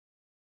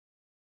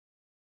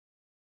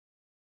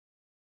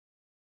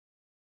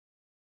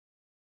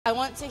I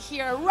want to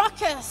hear a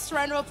raucous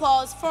round of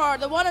applause for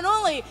the one and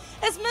only,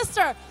 it's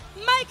Mr.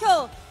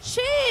 Michael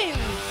Sheen.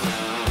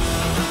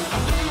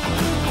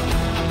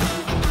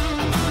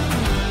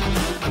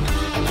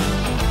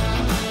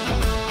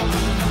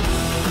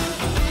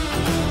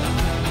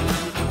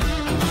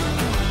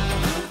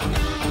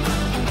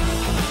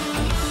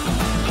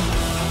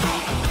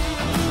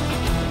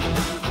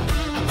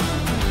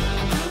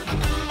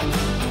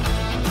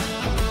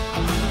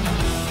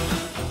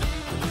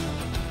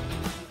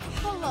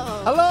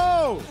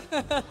 Hello!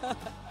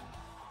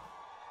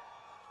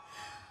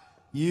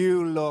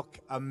 You look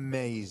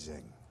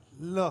amazing.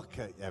 Look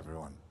at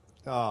everyone.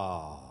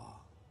 Oh,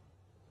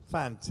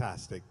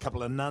 fantastic.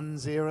 Couple of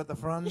nuns here at the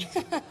front.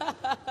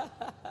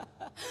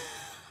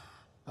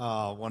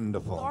 Oh,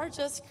 wonderful.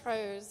 Gorgeous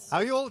crows. How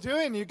are you all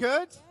doing? You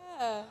good?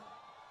 Yeah.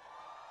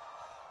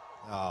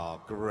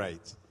 Oh,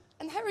 great.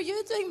 And how are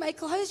you doing,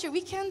 Michael? How's your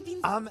weekend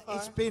been so far?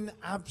 It's been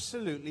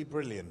absolutely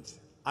brilliant.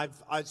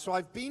 I've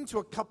been to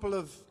a couple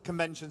of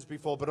conventions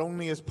before, but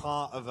only as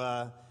part of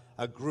a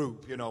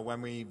group. You know,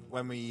 when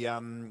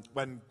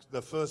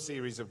the first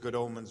series of Good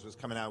Omens was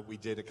coming out, we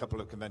did a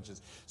couple of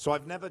conventions. So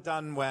I've never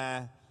done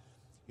where,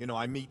 you know,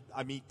 I meet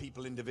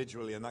people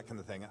individually and that kind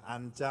of thing.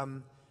 And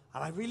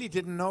I really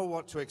didn't know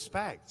what to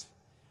expect.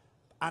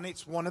 And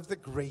it's one of the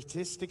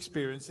greatest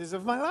experiences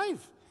of my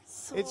life.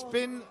 It's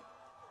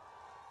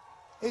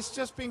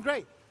just been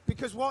great,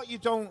 because what you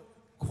don't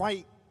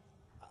quite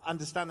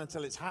understand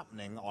until it's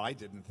happening, or I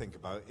didn't think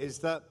about, is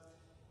that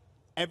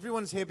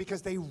everyone's here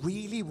because they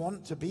really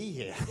want to be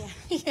here.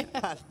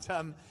 Yeah.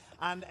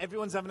 And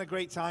everyone's having a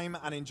great time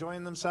and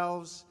enjoying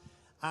themselves,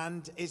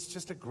 and it's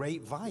just a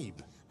great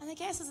vibe. And I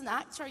guess as an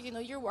actor, you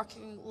know, you're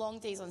working long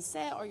days on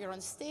set or you're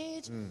on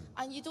stage,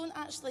 and you don't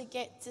actually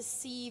get to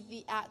see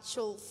the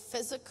actual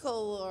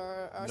physical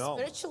or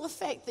spiritual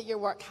effect that your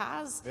work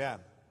has. Yeah.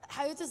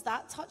 How does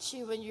that touch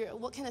you when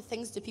what kind of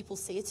things do people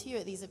say to you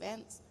at these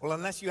events? Well,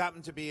 unless you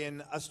happen to be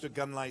in Ystrad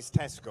Gunlai's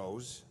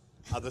Tesco's,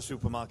 other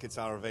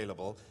supermarkets are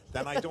available,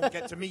 then I don't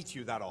get to meet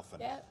you that often.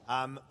 Yeah.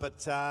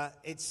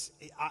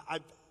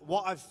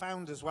 What I've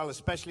found as well,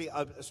 especially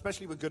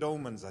with Good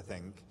Omens, I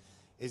think,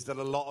 is that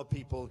a lot of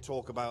people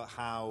talk about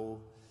how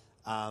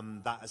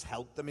that has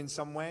helped them in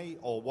some way,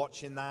 or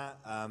watching that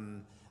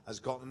has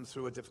got them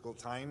through a difficult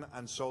time.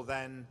 And so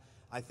then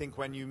I think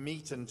when you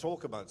meet and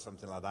talk about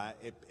something like that,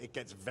 it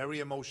gets very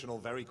emotional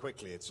very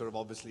quickly. It's sort of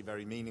obviously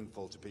very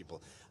meaningful to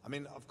people. I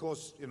mean, of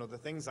course, you know, the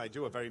things I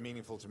do are very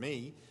meaningful to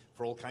me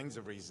for all kinds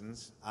of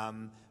reasons.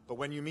 But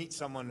when you meet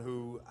someone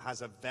who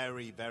has a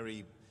very,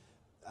 very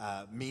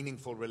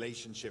meaningful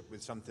relationship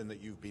with something that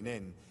you've been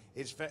in,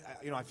 it's,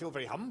 you know, I feel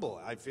very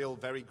humble. I feel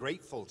very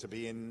grateful to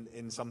be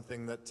in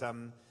something that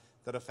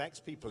that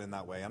affects people in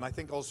that way. And I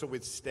think also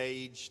with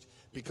Staged,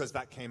 because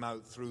that came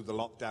out through the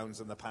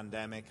lockdowns and the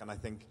pandemic, and I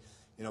think,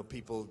 you know,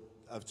 people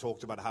have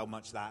talked about how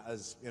much that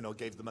has, you know,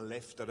 gave them a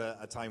lift at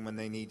a time when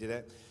they needed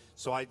it.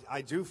 So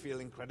I do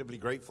feel incredibly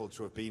grateful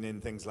to have been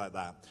in things like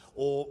that.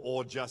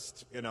 Or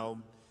just, you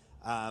know,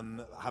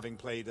 having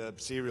played a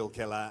serial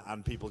killer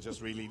and people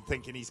just really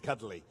thinking he's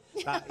cuddly.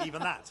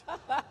 Even that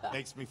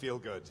makes me feel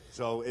good.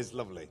 So it's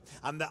lovely.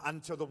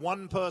 And to the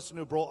one person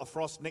who brought a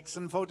Frost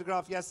Nixon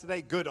photograph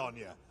yesterday, good on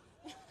you.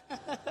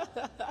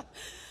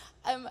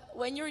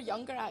 When you're a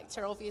younger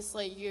actor,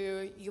 obviously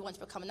you want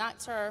to become an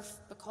actor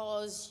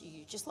because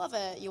you just love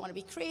it, you want to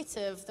be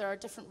creative, there are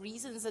different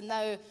reasons. And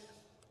now,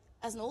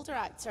 as an older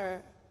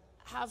actor,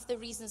 have the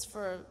reasons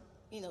for,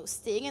 you know,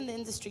 staying in the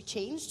industry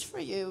changed for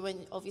you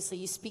when obviously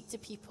you speak to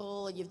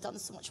people and you've done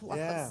so much work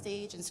on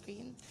stage and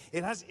screen?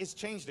 It's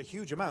changed a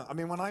huge amount. I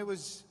mean, when I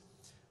was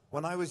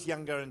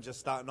younger and just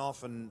starting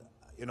off, and,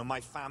 you know,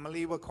 my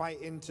family were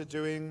quite into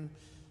doing,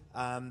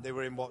 they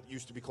were in what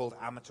used to be called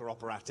amateur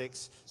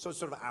operatics, so it's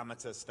sort of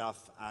amateur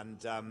stuff,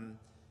 and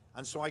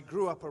so I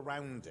grew up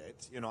around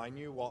it. You know, I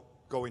knew what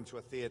going to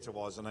a theatre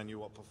was, and I knew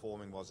what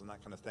performing was, and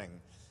that kind of thing.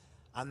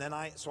 And then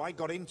I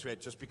got into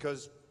it just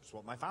because it's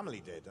what my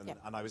family did,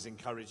 and I was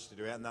encouraged to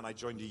do it. And then I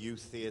joined a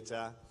youth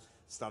theatre,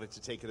 started to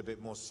take it a bit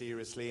more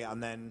seriously,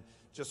 and then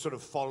just sort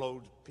of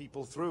followed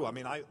people through. I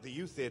mean, the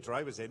youth theatre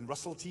I was in,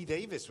 Russell T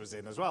Davies was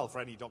in as well,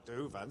 for any Doctor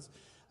Who fans.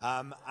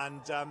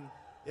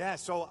 Yeah,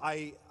 so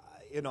I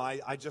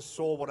just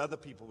saw what other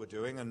people were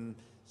doing and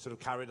sort of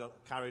carried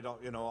on,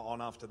 you know,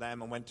 on after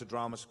them, and went to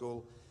drama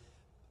school.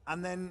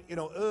 And then, you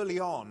know,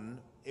 early on,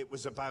 it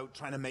was about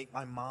trying to make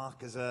my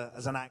mark as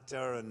an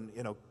actor, and,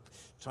 you know,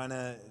 trying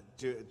to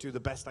do the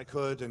best I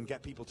could and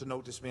get people to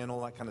notice me and all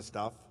that kind of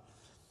stuff.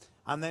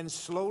 And then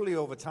slowly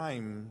over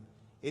time,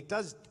 it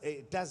does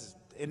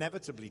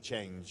inevitably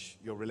change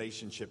your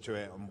relationship to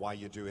it and why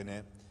you're doing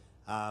it.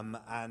 And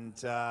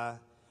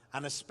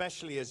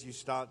especially as you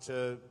start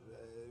to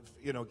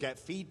you know, get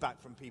feedback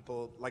from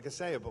people, like I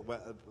say, about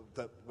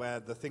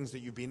where the things that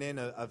you've been in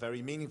are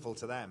very meaningful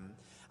to them.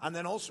 And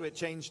then also it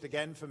changed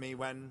again for me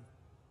when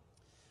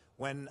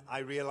I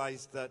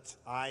realized that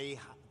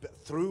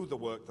through the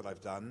work that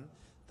I've done,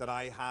 that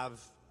I have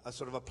a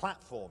sort of a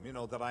platform, you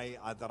know, that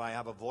I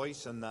have a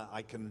voice, and that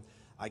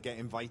I I get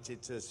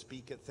invited to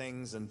speak at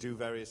things and do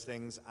various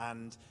things,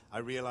 and I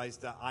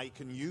realized that I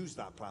can use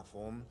that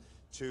platform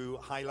to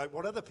highlight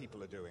what other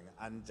people are doing,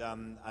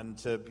 and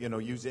to, you know,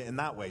 use it in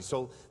that way.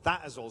 So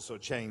that has also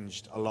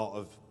changed a lot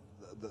of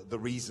the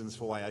reasons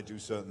for why I do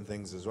certain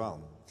things as well.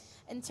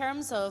 In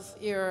terms of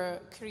your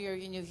career,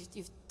 you know,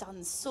 you've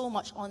done so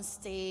much on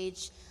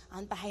stage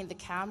and behind the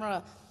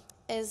camera.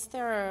 Is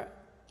there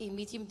a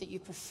medium that you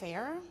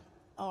prefer,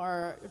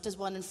 or does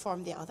one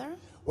inform the other?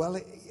 Well,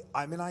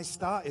 I mean, I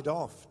started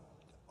off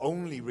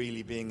only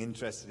really being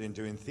interested in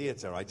doing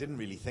theatre. I didn't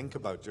really think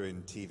about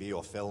doing TV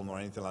or film or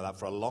anything like that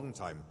for a long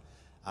time.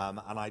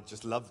 And I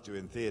just loved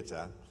doing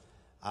theatre.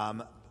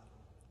 And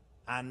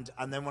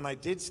then when I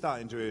did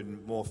start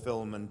doing more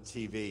film and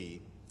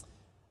TV,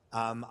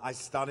 I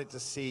started to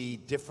see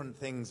different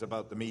things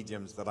about the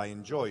mediums that I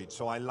enjoyed.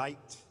 So I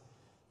liked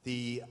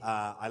the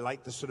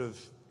sort of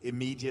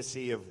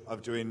immediacy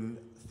of doing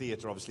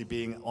theatre, obviously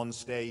being on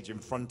stage in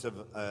front of,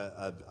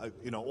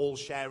 you know, all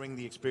sharing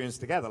the experience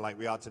together like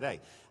we are today,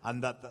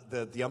 and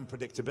the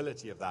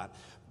unpredictability of that.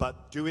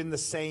 But doing the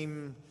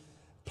same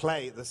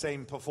play, the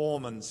same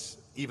performance,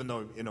 even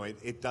though, you know,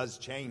 it does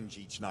change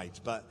each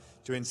night, but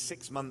doing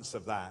 6 months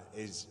of that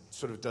is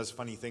sort of does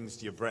funny things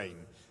to your brain,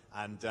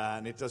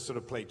 and it does sort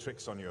of play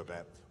tricks on you a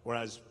bit.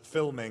 Whereas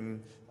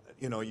filming,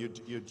 you know, you're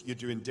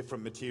doing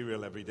different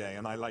material every day,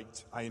 and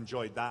I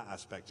enjoyed that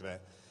aspect of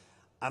it.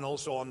 And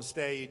also on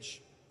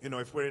stage, you know,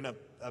 if we're in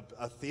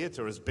a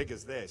theatre as big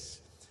as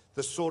this,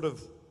 the sort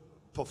of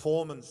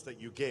performance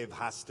that you give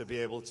has to be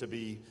able to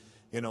be,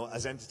 you know,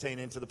 as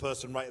entertaining to the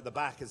person right at the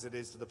back as it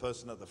is to the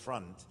person at the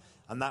front.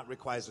 And that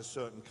requires a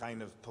certain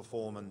kind of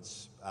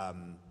performance,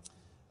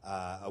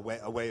 a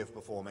way of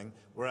performing.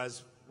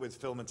 Whereas with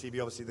film and TV,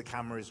 obviously the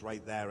camera is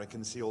right there. I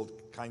can see all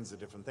kinds of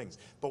different things.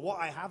 But what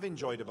I have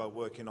enjoyed about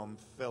working on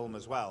film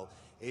as well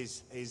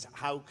is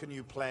how can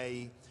you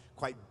play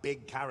quite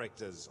big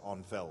characters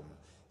on film?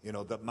 You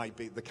know, that might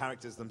be, the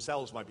characters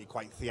themselves might be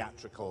quite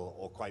theatrical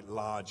or quite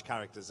large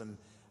characters, and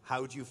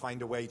how do you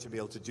find a way to be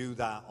able to do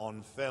that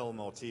on film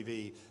or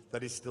TV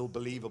that is still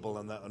believable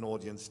and that an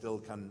audience still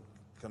can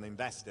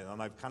invest in? And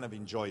I've kind of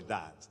enjoyed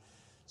that.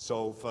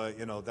 So for,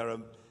 you know, there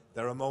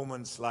are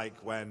moments like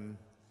when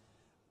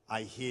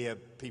I hear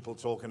people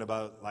talking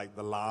about like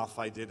the laugh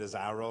I did as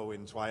Arrow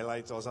in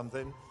Twilight or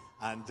something,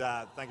 and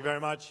thank you very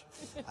much.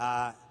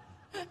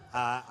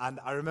 And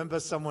I remember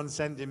someone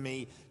sending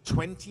me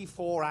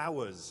 24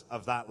 hours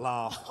of that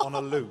laugh on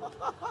a loop.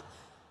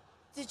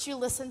 Did you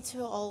listen to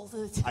it all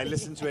the time? I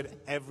listen to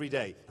it every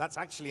day. That's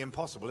actually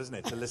impossible, isn't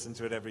it, to listen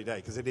to it every day,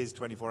 because it is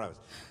 24 hours.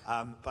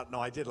 But no,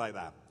 I did like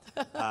that.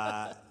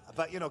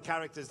 But, you know,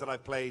 characters that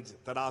I've played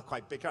that are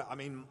quite big. I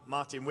mean,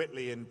 Martin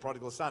Whitley in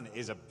Prodigal Son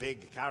is a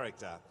big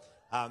character.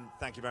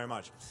 Thank you very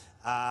much.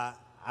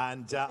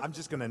 I'm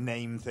just going to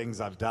name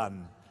things I've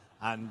done,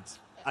 and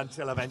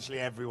until eventually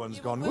everyone's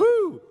gone,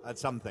 woo, at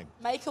something.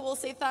 Michael will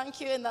say thank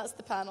you, and that's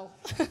the panel.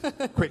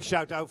 Quick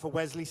shout out for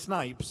Wesley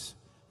Snipes,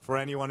 for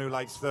anyone who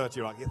likes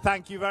 30 Rock.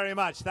 Thank you very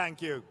much,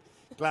 thank you.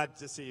 Glad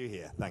to see you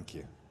here, thank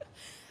you.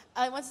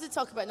 I wanted to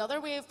talk about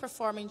another way of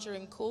performing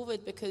during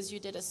COVID, because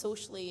you did a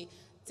socially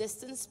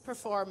distanced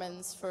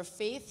performance for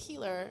Faith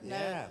Healer.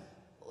 Yeah.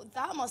 Now,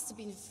 that must have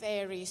been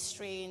very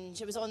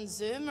strange. It was on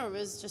Zoom, or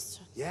was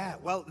just... Yeah,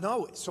 well,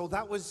 no, so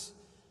that was,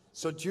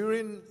 so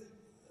during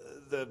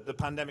the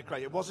pandemic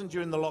crisis, it wasn't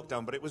during the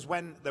lockdown, but it was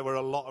when there were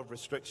a lot of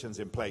restrictions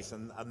in place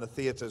and the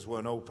theatres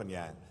weren't open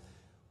yet.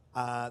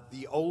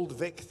 The Old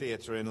Vic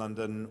Theatre in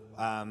London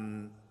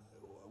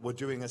were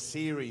doing a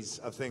series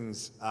of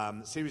things,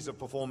 series of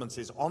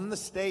performances on the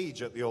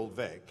stage at the Old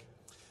Vic,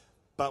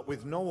 but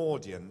with no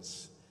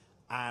audience,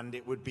 and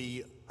it would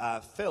be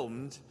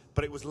filmed,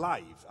 but it was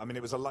live. I mean,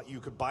 it was you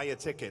could buy a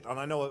ticket, and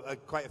I know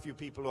quite a few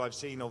people who I've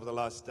seen over the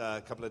last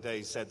couple of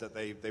days said that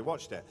they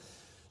watched it.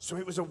 So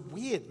it was a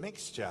weird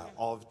mixture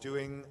of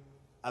doing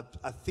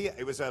a theatre.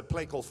 It was a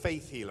play called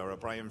Faith Healer, a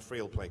Brian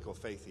Friel play called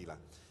Faith Healer.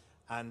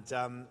 And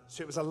so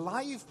it was a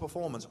live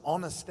performance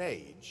on a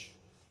stage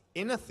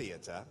in a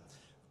theatre,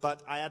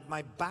 but I had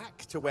my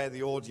back to where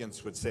the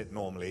audience would sit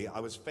normally. I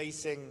was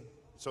facing,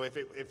 so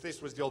if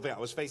this was the Old Vic, I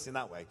was facing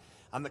that way.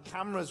 And the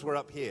cameras were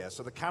up here,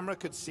 so the camera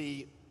could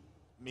see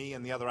me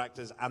and the other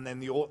actors, and then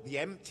the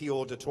empty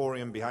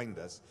auditorium behind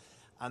us.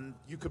 And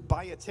you could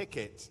buy a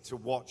ticket to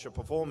watch a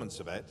performance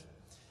of it,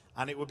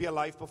 and it would be a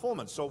live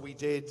performance. So we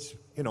did,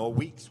 you know, a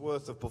week's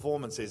worth of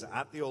performances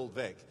at the Old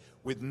Vic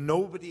with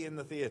nobody in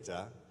the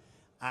theatre,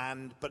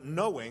 but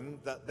knowing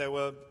that there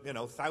were, you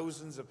know,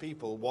 thousands of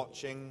people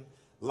watching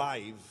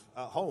live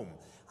at home.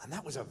 And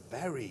that was a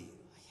very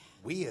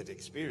weird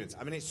experience.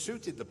 I mean, it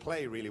suited the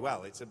play really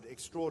well. It's an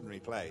extraordinary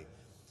play.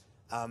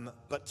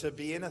 But to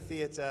be in a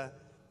theatre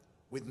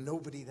with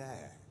nobody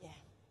there,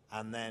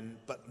 and then,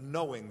 but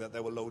knowing that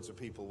there were loads of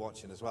people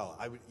watching as well,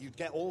 you'd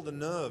get all the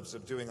nerves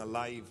of doing a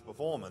live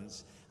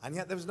performance, and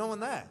yet there was no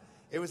one there.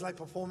 It was like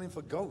performing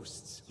for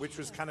ghosts, which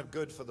was kind of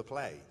good for the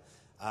play.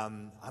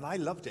 And I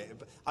loved it.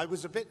 I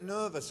was a bit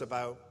nervous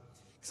about,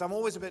 because I'm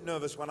always a bit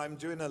nervous when I'm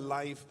doing a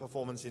live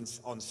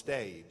performance on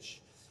stage,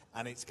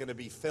 and it's going to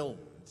be filmed,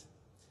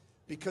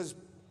 because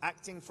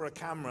acting for a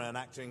camera and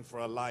acting for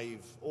a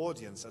live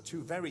audience are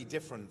two very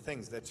different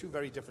things. They're two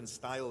very different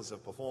styles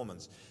of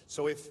performance.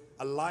 So if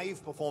a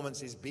live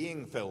performance is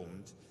being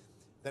filmed,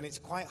 then it's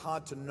quite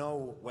hard to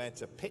know where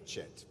to pitch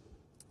it.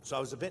 So I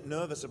was a bit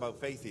nervous about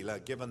Faith Healer,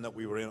 given that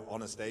we were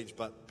on a stage,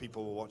 but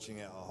people were watching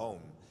it at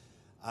home.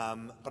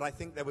 But I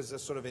think there was a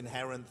sort of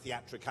inherent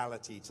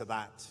theatricality to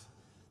that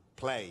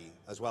play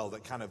as well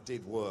that kind of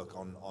did work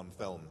on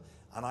film.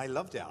 And I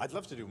loved it. I'd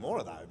love to do more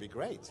of that. It'd be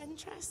great.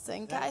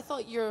 Interesting. Yeah. I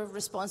thought your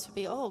response would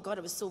be, oh, God,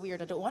 it was so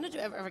weird. I don't want to do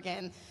it ever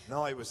again.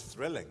 No, it was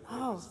thrilling.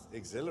 Oh. It was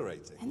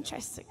exhilarating.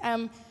 Interesting.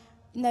 Yeah.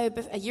 Now,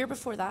 a year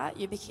before that,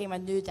 you became a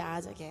new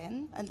dad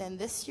again. And then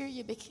this year,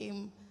 you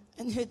became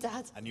a new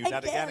dad A new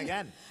dad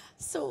again.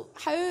 So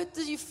how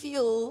did you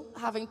feel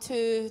having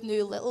two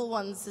new little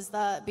ones? Has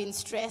that been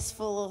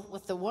stressful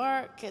with the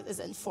work? Is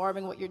it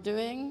informing what you're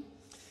doing?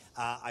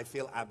 I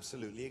feel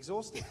absolutely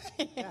exhausted.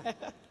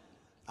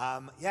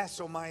 Yeah.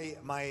 So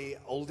my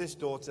oldest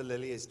daughter,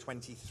 Lily, is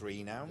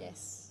 23 now.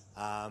 Yes.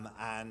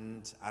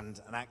 And an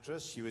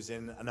actress. She was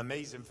in an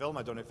amazing film.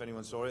 I don't know if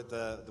anyone saw it,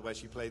 where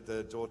she played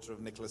the daughter of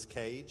Nicolas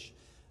Cage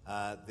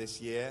this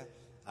year.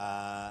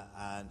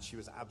 And she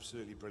was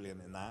absolutely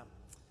brilliant in that.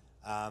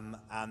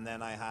 And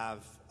then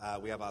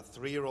we have our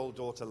 3-year-old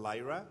daughter,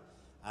 Lyra,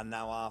 and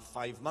now our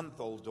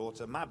 5-month-old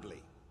daughter,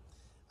 Mably.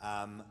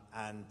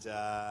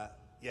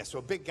 Yeah, so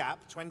a big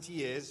gap, 20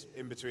 years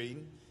in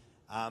between.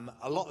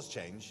 A lot has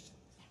changed.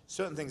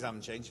 Certain things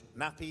haven't changed.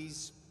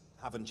 Nappies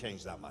haven't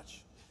changed that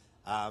much.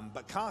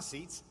 But car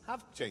seats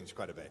have changed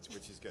quite a bit,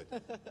 which is good.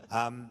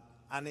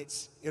 And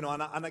it's,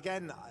 and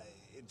again,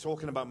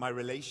 talking about my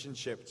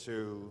relationship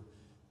to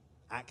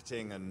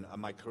acting and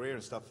my career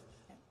and stuff,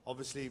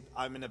 obviously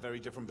I'm in a very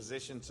different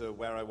position to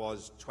where I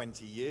was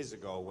 20 years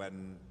ago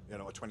when,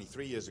 or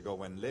 23 years ago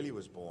when Lily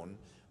was born,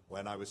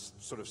 when I was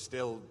sort of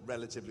still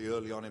relatively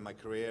early on in my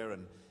career,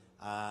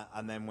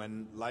 and then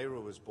when Lyra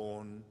was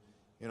born,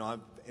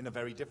 I'm in a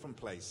very different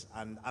place.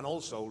 And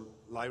also,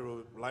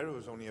 Lyra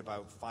was only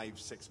about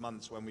 5-6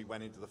 months when we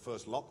went into the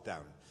first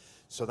lockdown.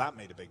 So that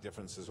made a big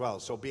difference as well.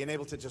 So being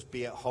able to just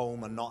be at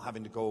home and not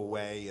having to go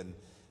away and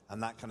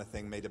that kind of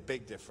thing made a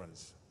big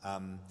difference.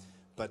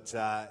 But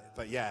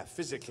yeah,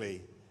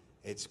 physically,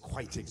 it's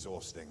quite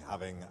exhausting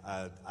having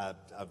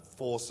a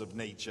force of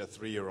nature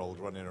 3-year-old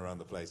running around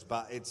the place.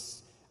 But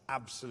it's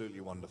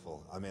absolutely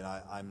wonderful. I mean,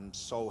 I'm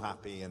so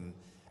happy.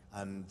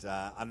 And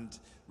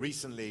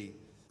recently,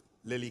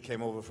 Lily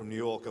came over from New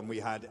York, and we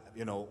had,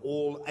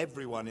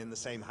 everyone in the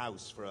same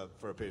house for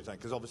a period of time.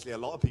 Because obviously, a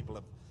lot of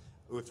people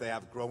if they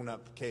have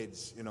grown-up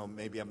kids,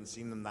 maybe haven't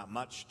seen them that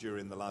much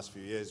during the last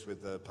few years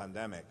with the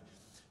pandemic.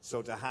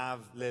 So to have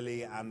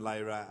Lily and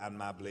Lyra and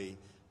Mably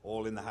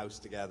all in the house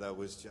together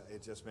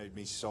it just made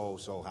me so,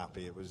 so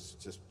happy. It was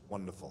just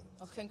wonderful.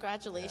 Well,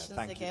 congratulations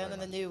again on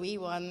the new wee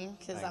one,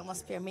 because that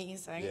must be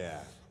amazing.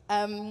 Yeah.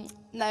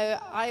 Now,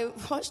 I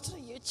watched a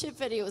YouTube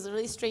video. It was a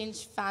really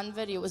strange fan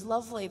video. It was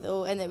lovely,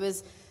 though, and it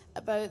was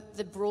about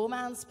the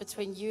bromance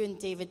between you and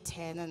David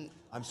Tennant.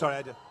 I'm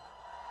sorry,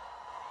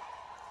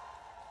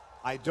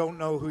 I don't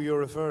know who you're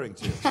referring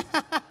to.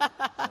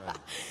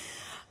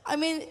 I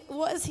mean,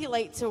 what is he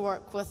like to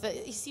work with?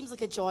 He seems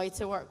like a joy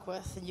to work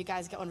with, and you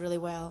guys get on really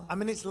well. I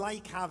mean, it's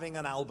like having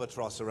an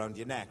albatross around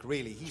your neck,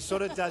 really. He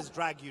sort of does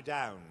drag you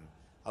down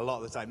a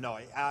lot of the time. No,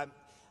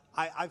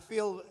 I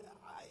feel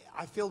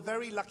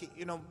very lucky.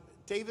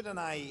 David and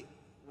I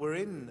were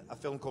in a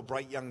film called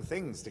Bright Young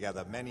Things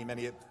together many.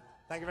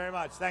 Thank you very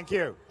much. Thank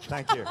you.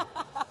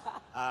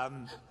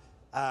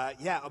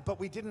 Yeah, but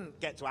we didn't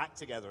get to act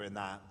together in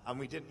that, and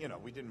we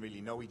didn't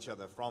really know each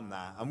other from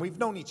that. And we've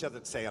known each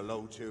other to say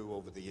hello to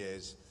over the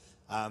years.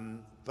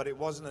 But it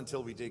wasn't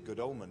until we did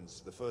Good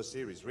Omens, the first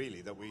series,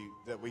 really, that we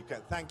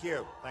thank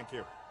you,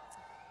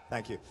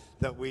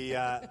 that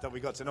we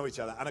got to know each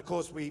other. And of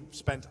course, we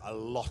spent a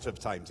lot of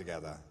time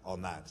together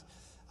on that.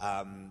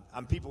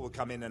 And people would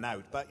come in and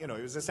out, but it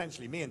was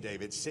essentially me and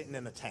David sitting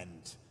in a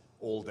tent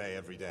all day,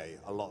 every day,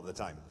 a lot of the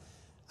time.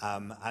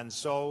 And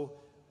so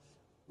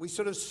we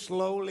sort of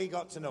slowly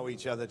got to know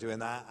each other doing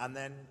that, and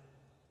then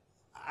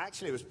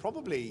actually it was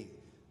probably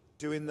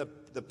doing the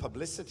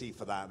publicity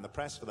for that and the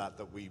press for that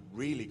we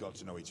really got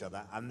to know each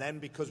other. And then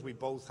because we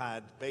both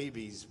had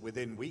babies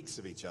within weeks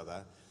of each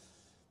other,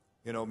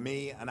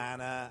 me and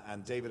Anna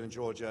and David and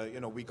Georgia,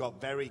 we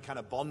got very kind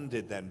of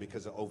bonded then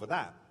over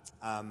that.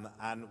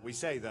 And we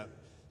say that,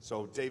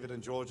 so David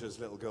and Georgia's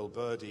little girl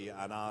Birdie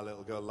and our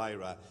little girl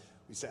Lyra,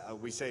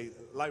 we say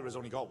Lyra's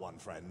only got one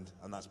friend,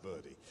 and that's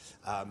Birdie.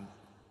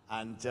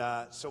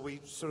 So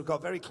we sort of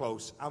got very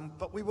close,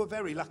 but we were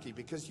very lucky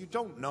because you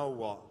don't know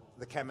what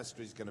the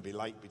chemistry is going to be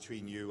like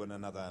between you and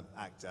another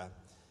actor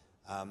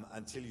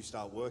until you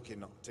start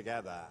working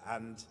together.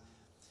 And,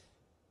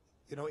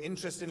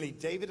 interestingly,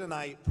 David and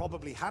I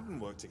probably hadn't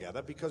worked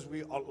together because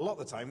a lot of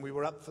the time we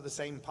were up for the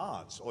same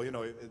parts. Or,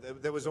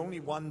 there was only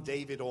one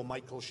David or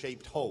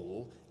Michael-shaped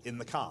hole in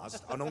the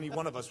cast, and only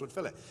one of us would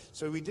fill it.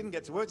 So we didn't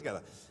get to work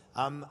together.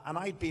 And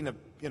I'd been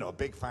a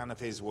big fan of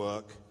his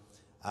work.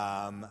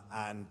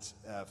 and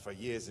for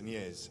years and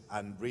years,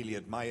 and really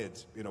admired,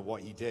 you know,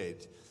 what he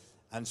did.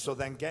 And so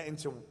then getting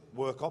to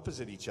work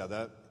opposite each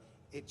other,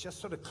 it just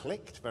sort of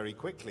clicked very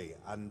quickly.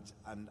 And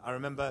I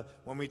remember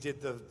when we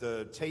did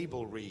the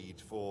table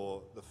read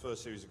for the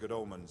first series of Good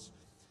Omens,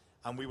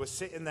 and we were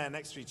sitting there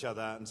next to each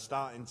other and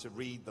starting to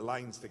read the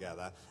lines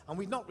together, and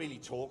we'd not really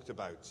talked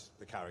about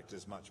the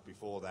characters much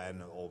before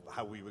then, or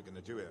how we were going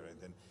to do it or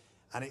anything.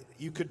 And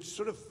you could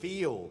sort of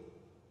feel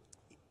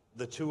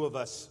the two of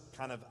us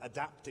kind of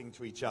adapting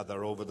to each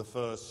other over the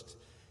first,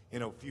 you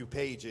know, few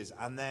pages,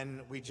 and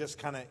then we just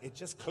kind of, it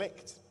just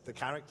clicked. The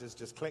characters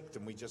just clicked,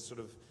 and we just sort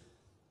of,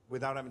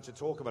 without having to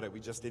talk about it,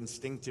 we just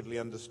instinctively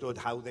understood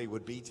how they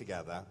would be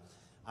together.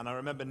 And I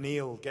remember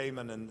Neil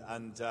Gaiman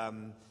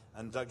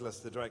and Douglas,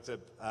 the director,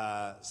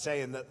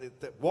 saying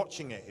that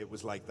watching it, it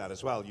was like that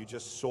as well. You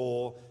just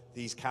saw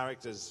these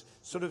characters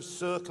sort of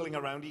circling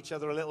around each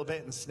other a little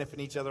bit and sniffing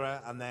each other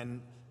out, and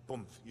then,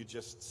 boom, you're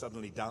just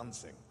suddenly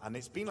dancing. And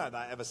it's been like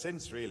that ever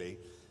since, really.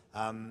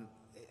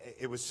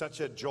 It was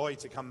such a joy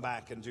to come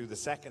back and do the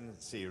second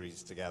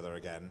series together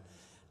again.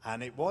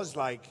 And it was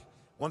like,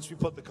 once we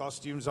put the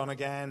costumes on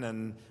again,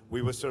 and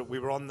we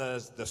were on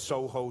the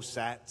Soho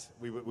set.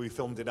 We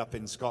filmed it up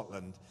in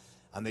Scotland,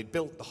 and they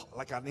built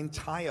like an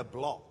entire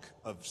block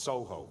of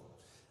Soho.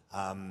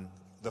 On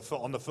the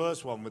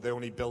first one, they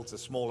only built a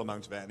small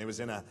amount of it, and it was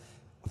in a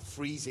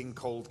freezing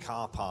cold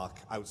car park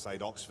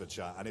outside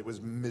Oxfordshire, and it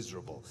was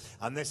miserable.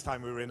 And this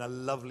time we were in a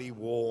lovely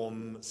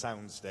warm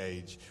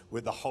soundstage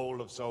with the whole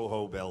of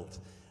Soho built.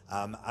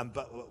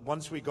 But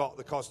once we got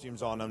the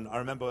costumes on, and I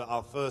remember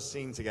our first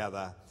scene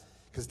together,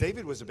 because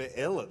David was a bit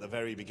ill at the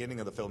very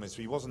beginning of the film,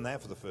 so he wasn't there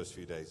for the first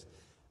few days.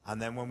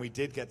 And then when we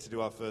did get to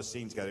do our first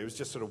scene together, it was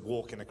just sort of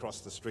walking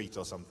across the street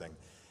or something.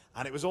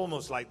 And it was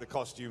almost like the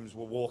costumes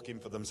were walking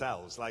for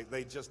themselves, like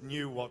they just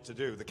knew what to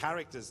do. The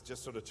characters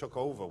just sort of took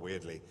over,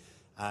 weirdly.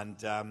 And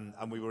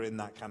we were in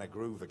that kind of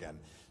groove again.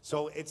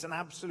 So it's an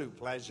absolute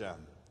pleasure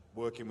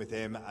working with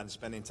him and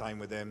spending time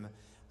with him.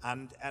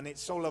 And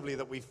it's so lovely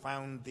that we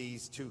found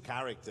these two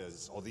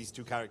characters, or these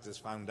two characters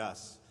found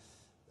us,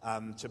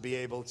 to be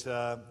able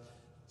to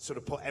sort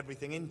of put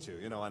everything into,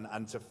 you know,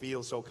 and to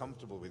feel so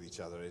comfortable with each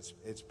other.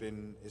 It's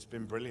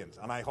been brilliant.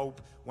 And I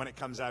hope when it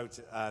comes out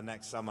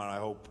next summer, I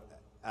hope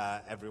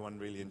everyone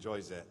really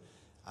enjoys it.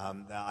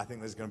 I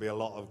think there's going to be a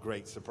lot of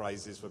great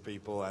surprises for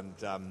people, and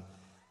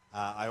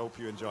I hope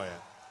you enjoy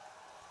it.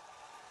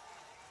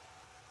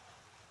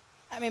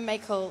 I mean,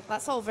 Michael,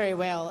 that's all very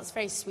well. It's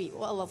very sweet.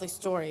 What a lovely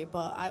story.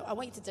 But I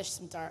want you to dish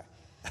some dirt.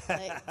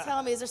 Like,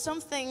 tell me, is there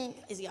something,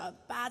 is he a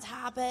bad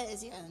habit?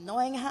 Is he an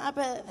annoying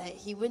habit that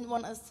he wouldn't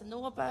want us to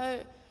know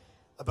about?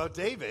 About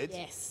David?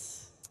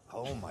 Yes.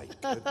 Oh, my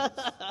goodness.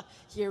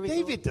 Here we go.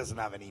 David doesn't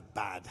have any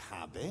bad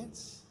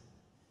habits.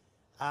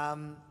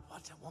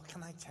 What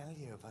can I tell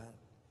you about?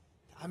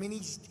 I mean,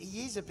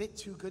 he is a bit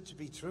too good to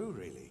be true,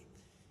 really.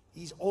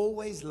 He's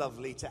always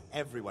lovely to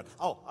everyone.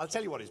 Oh, I'll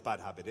tell you what his bad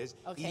habit is.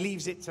 Okay. He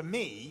leaves it to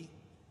me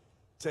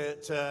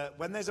to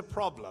when there's a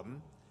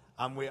problem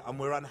and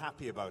we're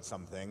unhappy about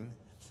something,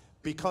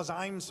 because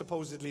I'm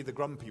supposedly the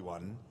grumpy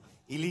one,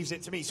 he leaves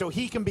it to me. So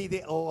he can be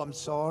the, oh, I'm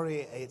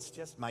sorry, it's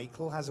just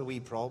Michael has a wee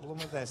problem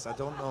with this. I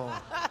don't know.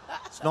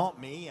 It's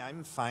not me.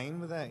 I'm fine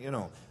with it, you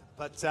know.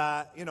 But,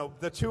 you know,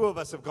 the two of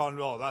us have gone,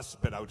 oh, that's a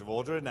bit out of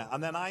order, isn't it?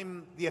 And then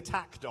I'm the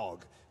attack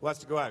dog who has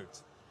to go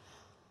out.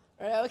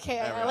 Okay,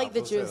 I like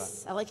the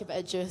juice. I like a bit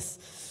of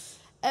juice.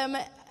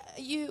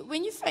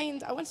 When you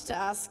find, I wanted to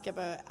ask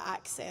about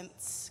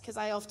accents, because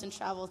I often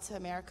travel to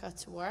America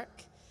to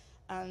work,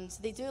 and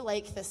they do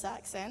like this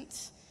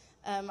accent.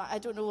 I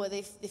don't know what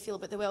they feel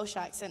about the Welsh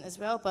accent as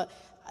well, but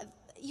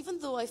even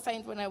though I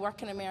find when I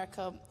work in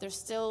America, there's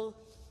still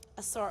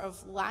a sort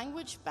of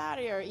language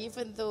barrier,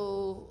 even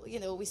though, you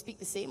know, we speak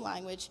the same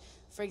language.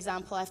 For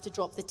example, I have to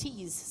drop the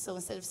T's, so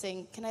instead of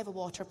saying, can I have a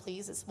water,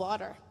 please, it's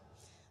water.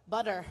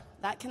 Butter,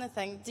 that kind of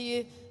thing. Do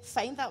you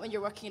find that when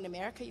you're working in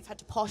America, you've had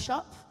to posh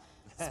up,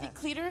 speak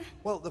clearer?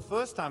 Well, the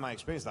first time I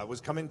experienced that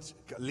was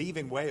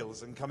leaving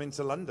Wales and coming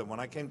to London. When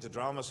I came to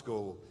drama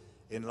school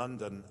in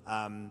London,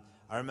 I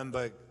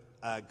remember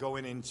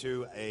going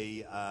into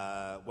a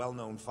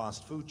well-known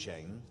fast food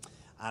chain,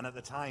 and at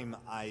the time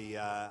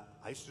I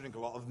used to drink a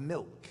lot of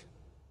milk.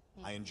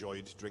 I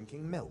enjoyed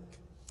drinking milk.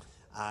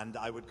 And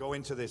I would go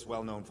into this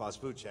well-known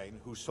fast food chain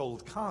who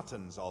sold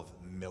cartons of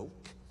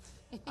milk.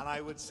 And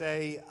I would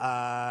say, can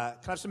I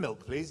have some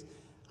milk, please?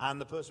 And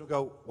the person would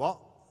go, what?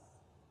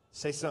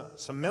 Say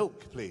some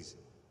milk, please.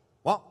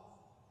 What?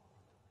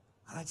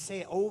 And I'd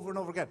say it over and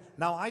over again.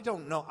 Now, I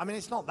don't know. I mean,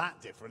 it's not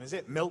that different, is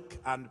it? Milk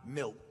and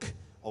milk,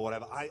 or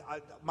whatever.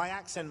 My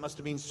accent must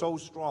have been so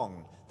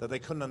strong that they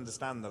couldn't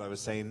understand that I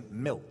was saying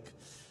milk.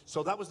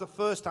 So that was the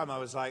first time I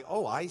was like,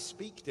 oh, I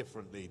speak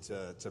differently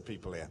to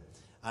people here.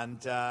 And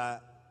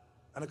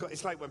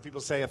it's like when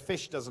people say a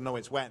fish doesn't know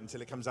it's wet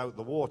until it comes out of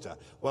the water.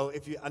 Well,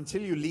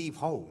 until you leave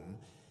home,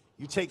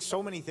 you take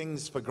so many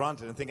things for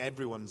granted and think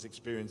everyone's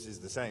experience is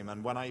the same.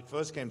 And when I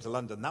first came to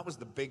London, that was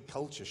the big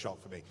culture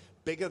shock for me.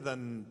 Bigger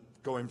than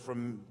going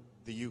from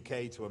the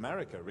UK to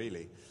America,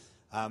 really.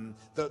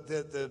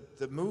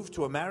 The move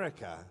to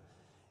America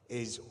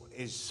is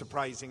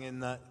surprising in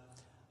that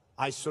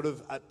I sort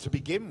of, to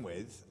begin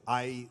with,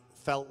 I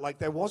felt like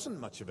there wasn't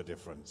much of a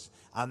difference.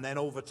 And then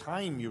over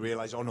time you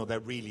realize, oh no, there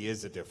really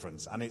is a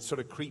difference. And it sort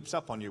of creeps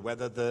up on you,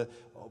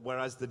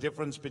 whereas the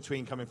difference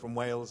between coming from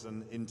Wales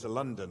and into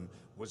London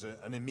was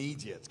an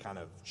immediate kind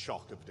of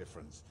shock of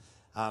difference.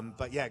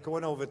 But yeah,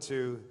 going over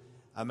to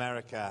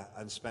America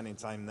and spending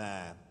time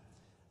there,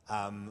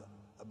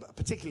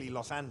 particularly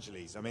Los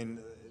Angeles. I mean,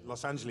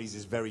 Los Angeles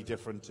is very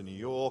different to New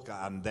York,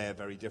 and they're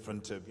very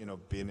different to,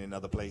 being in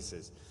other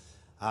places.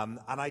 And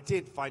I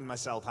did find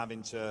myself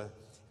having to,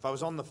 if I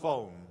was on the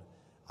phone,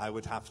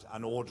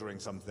 and ordering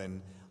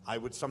something, I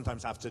would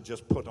sometimes have to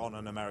just put on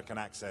an American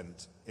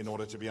accent in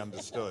order to be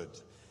understood.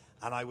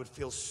 And I would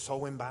feel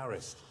so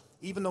embarrassed,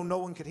 even though no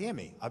one could hear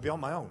me. I'd be on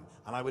my own,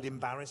 and I would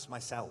embarrass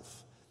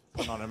myself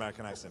putting on an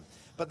American accent.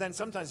 But then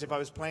sometimes if I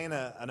was playing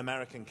an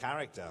American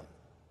character,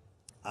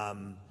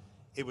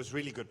 it was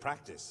really good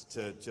practice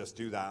to just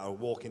do that, or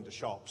walk into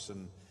shops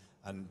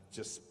and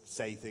just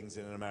say things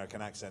in an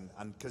American accent.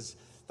 And because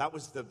that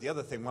was the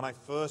other thing, when I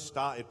first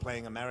started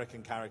playing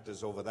American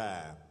characters over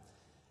there,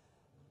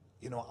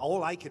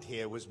 all I could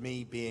hear was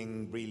me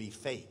being really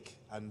fake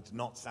and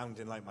not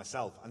sounding like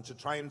myself. And to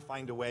try and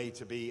find a way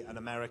to be an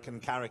American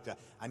character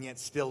and yet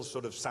still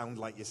sort of sound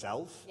like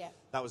yourself,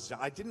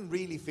 I didn't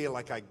really feel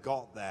like I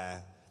got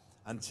there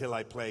until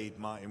I played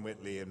Martin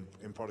Whitley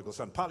in Prodigal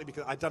Son. Partly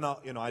because I'd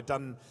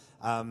done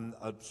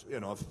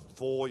 4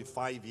 or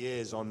 5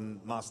 years on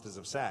Masters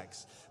of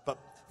Sex. But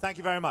thank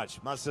you very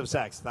much, Masters of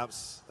Sex.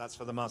 That's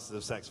for the Masters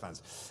of Sex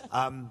fans.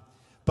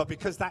 But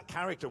because that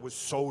character was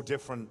so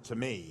different to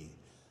me,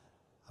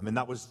 I mean,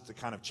 that was the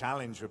kind of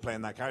challenge with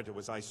playing that character.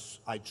 Was I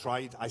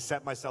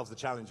set myself the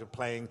challenge of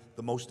playing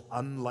the most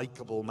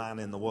unlikable man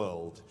in the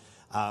world,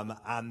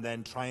 and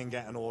then try and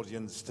get an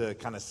audience to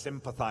kind of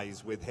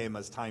sympathize with him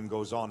as time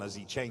goes on, as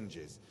he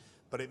changes.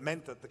 But it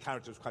meant that the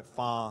character was quite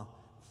far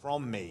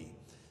from me.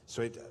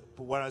 So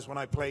whereas when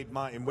I played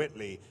Martin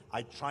Whitley,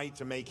 I tried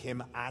to make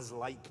him as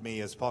like me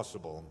as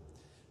possible.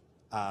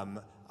 And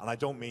I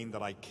don't mean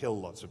that I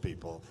kill lots of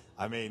people.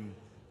 I mean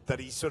that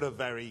he's sort of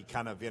very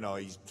kind of,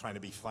 he's trying to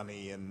be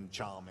funny and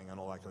charming and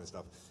all that kind of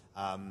stuff,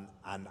 and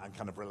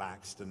kind of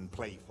relaxed and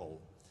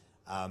playful.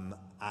 And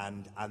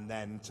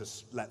then to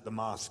let the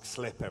mask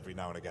slip every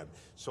now and again.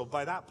 So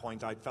by that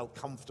point, I felt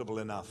comfortable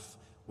enough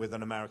with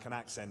an American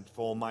accent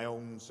for my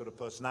own sort of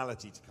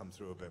personality to come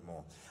through a bit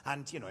more.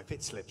 And, if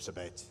it slips a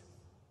bit,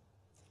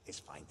 it's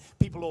fine.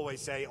 People always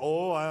say,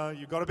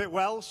 you got a bit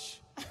Welsh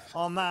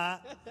on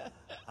that.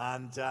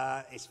 And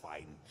it's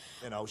fine.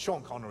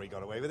 Sean Connery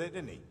got away with it,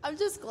 didn't he? I'm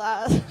just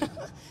glad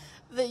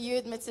that you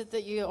admitted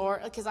that you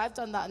ordered, because I've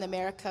done that in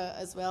America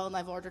as well, and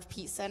I've ordered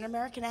pizza in an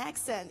American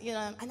accent,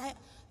 and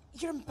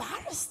you're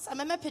embarrassed. I'm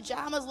in my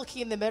pajamas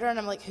looking in the mirror, and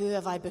I'm like, who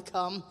have I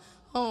become?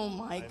 Oh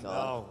my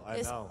God.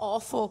 It's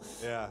awful.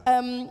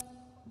 Yeah.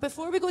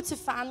 Before we go to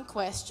fan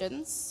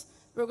questions,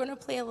 we're going to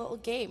play a little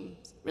game.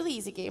 Really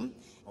easy game.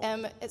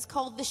 It's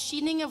called The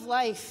Sheening of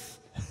Life.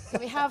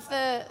 We have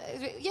there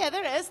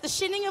it is, The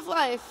Sheening of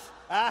Life.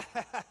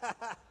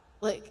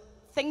 Like,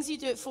 things you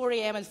do at 4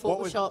 a.m. in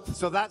Photoshop.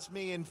 So that's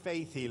me in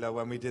Faith Healer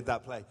when we did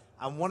that play.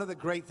 And one of the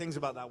great things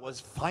about that was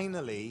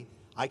finally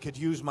I could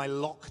use my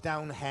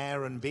lockdown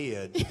hair and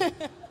beard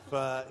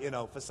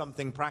for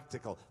something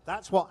practical.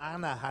 That's what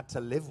Anna had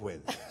to live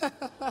with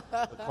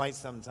for quite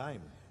some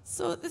time.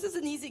 So this is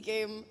an easy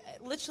game.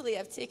 Literally,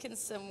 I've taken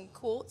some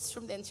quotes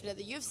from the internet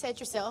that you've said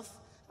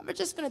yourself, and we're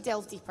just going to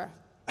delve deeper.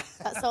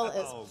 That's all it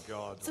is. Oh,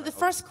 God. So the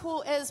first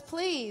quote is,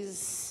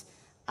 please,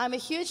 I'm a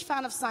huge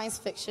fan of science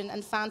fiction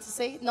and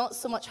fantasy, not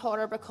so much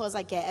horror because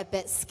I get a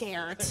bit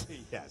scared.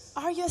 Yes.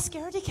 Are you a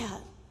scaredy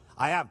cat?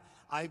 I am.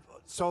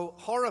 So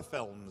horror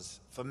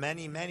films for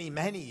many, many,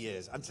 many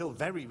years, until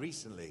very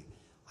recently,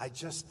 I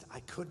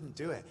couldn't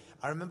do it.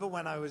 I remember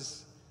when I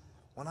was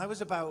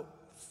about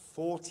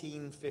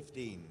 14,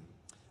 15,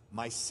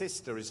 my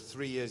sister is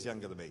 3 years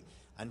younger than me,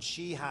 and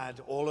she had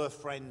all her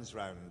friends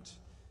round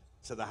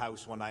to the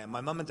house one night, and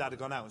my mum and dad had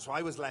gone out, and so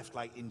I was left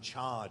in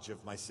charge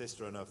of my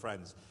sister and her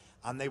friends,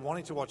 and they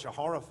wanted to watch a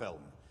horror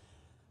film,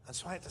 and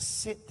so I had to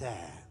sit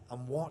there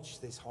and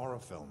watch this horror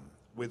film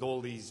with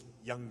all these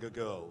younger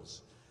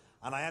girls.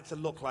 And I had to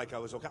look like I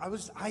was okay.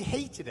 I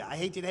hated it. I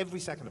hated every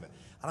second of it.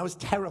 And I was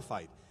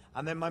terrified.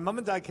 And then my mum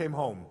and dad came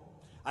home.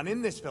 And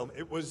in this film,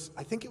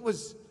 I think it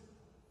was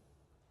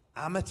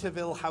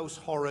Amityville House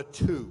Horror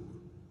 2.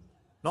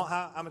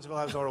 Not Amityville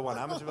House Horror 1,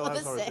 Amityville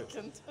House Horror 2.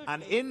 Okay.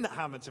 And in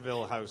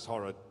Amityville House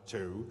Horror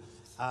 2,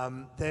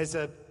 there's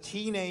a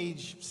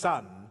teenage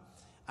son,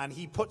 and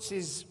he puts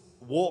his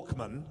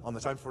Walkman on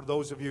the time. For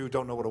those of you who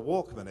don't know what a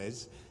Walkman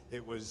is,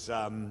 it was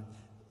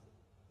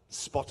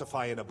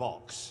Spotify in a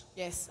box.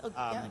 Yes.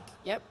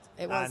 Yep,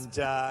 it was.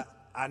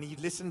 And he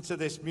listened to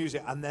this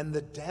music, and then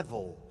the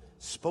devil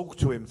spoke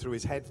to him through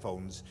his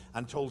headphones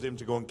and told him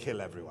to go and kill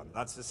everyone.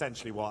 That's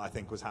essentially what I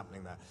think was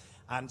happening there.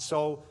 And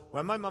so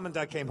when my mum and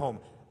dad came home,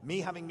 me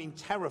having been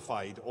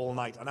terrified all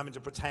night and having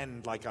to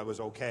pretend like I was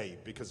okay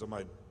because of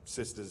my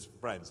sister's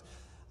friends,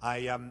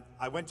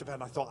 I went to bed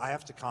and I thought, I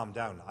have to calm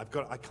down.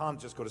 I can't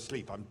just go to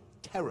sleep. I'm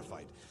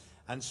terrified.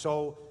 And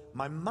so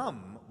my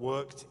mum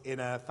worked in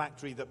a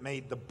factory that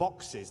made the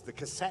boxes, the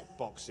cassette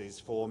boxes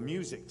for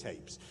music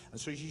tapes. And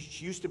so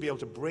she used to be able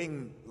to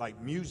bring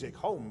like music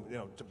home, you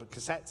know, to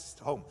cassettes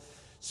home.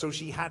 So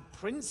she had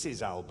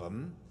Prince's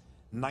album,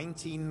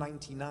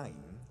 1999,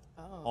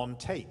 on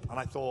tape. And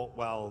I thought,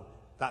 well,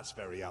 that's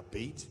very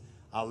upbeat.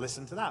 I'll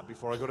listen to that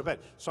before I go to bed.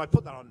 So I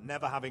put that on,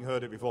 never having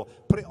heard it before,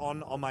 put it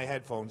on my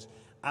headphones.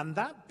 And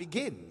that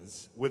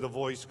begins with a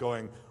voice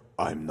going,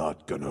 I'm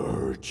not gonna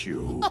hurt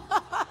you.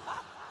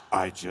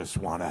 I just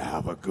want to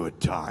have a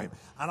good time.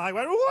 And I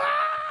went,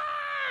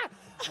 wah!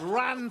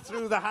 Ran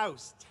through the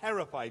house,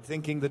 terrified,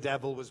 thinking the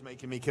devil was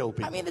making me kill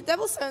people. I mean, the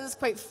devil sounds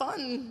quite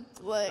fun.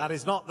 Like... That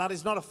is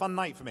not a fun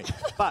night for me.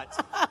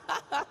 But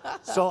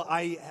so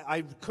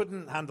I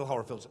couldn't handle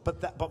horror films.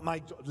 But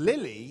my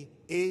Lily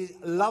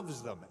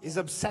loves them, is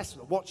obsessed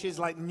with them, watches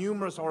like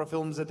numerous horror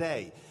films a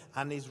day,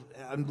 and is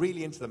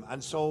really into them.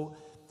 And so.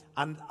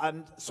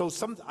 And so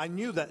I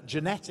knew that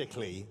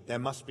genetically there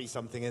must be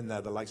something in there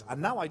that likes, and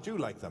now I do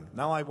like them.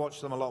 Now I watch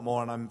them a lot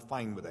more, and I'm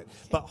fine with it.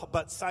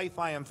 But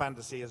sci-fi and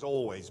fantasy has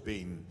always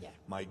been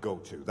my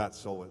go-to.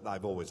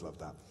 I've always loved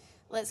that.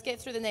 Let's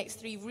get through the next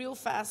three real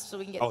fast so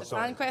we can get to the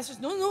fan questions.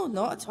 No,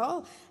 not at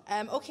all.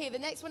 Okay, the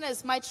next one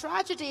is, my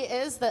tragedy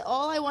is that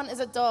all I want is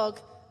a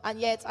dog, and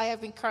yet I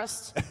have been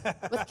cursed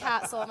with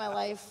cats all my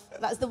life.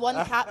 That's the one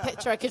cat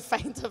picture I could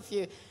find of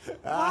you.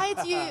 Why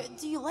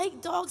do you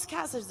like dogs,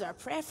 cats? Is there a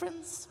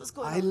preference? What's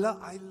going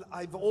on?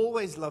 I've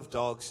always loved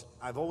dogs.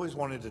 I've always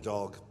wanted a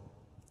dog.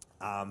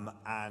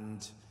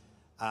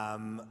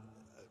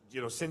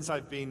 You know, since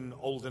I've been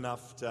old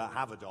enough to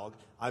have a dog,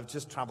 I've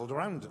just traveled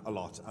around a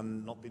lot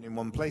and not been in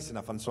one place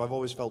enough. And so I've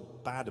always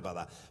felt bad about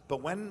that.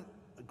 But when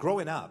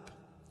growing up,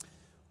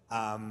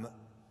 my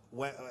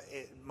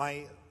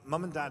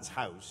mum and dad's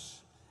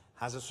house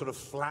has a sort of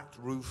flat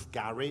roof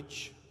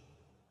garage,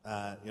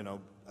 you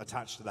know,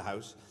 attached to the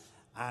house.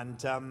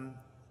 And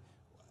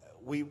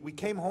we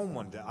came home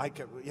one day.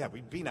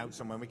 We'd been out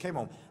somewhere, and we came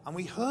home, and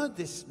we heard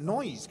this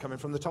noise coming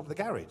from the top of the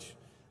garage.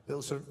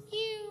 Little sort of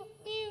meow,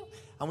 meow.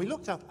 And we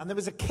looked up, and there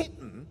was a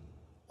kitten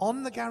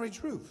on the garage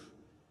roof.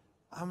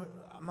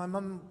 My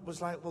mum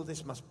was like, well,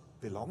 this must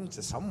belong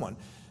to someone.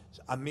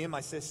 And me and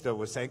my sister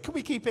were saying, can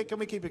we keep it? Can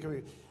we keep it? Can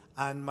we?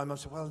 And my mum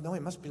said, well, no,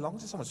 it must belong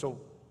to someone. So,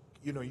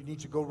 you know, you need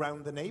to go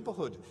around the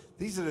neighborhood.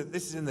 This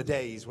is in the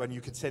days when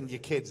you could send your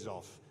kids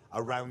off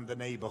around the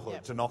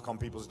neighborhood to knock on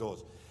people's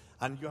doors.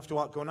 And you have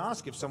to go and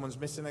ask if someone's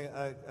missing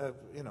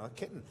a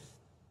kitten.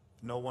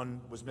 No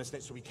one was missing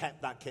it, so we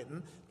kept that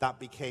kitten. That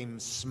became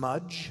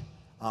Smudge,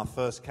 our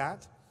first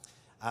cat.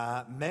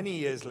 Many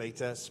years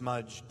later,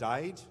 Smudge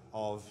died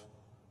of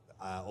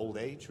old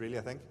age, really,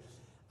 I think.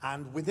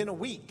 And within a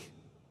week,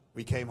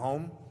 we came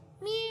home,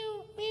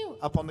 meow, meow,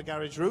 up on the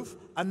garage roof,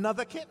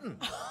 another kitten.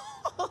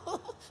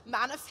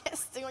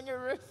 Manifesting on your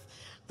roof.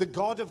 The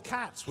god of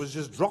cats was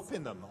just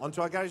dropping them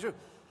onto our garage roof.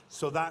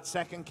 So that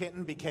second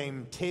kitten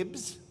became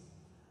Tibbs,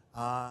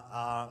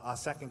 our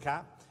second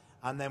cat.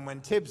 And then when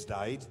Tibbs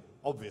died,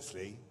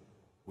 obviously,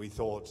 we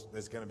thought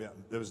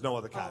there was no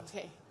other cat.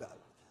 Okay.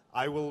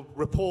 I will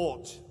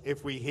report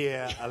if we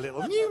hear a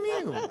little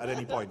mew mew at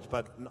any point,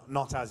 but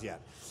not as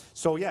yet.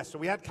 So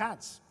we had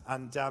cats.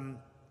 And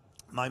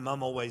my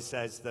mum always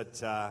says that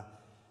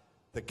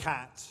the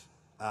cat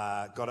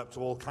got up to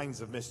all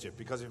kinds of mischief,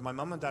 because if my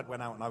mum and dad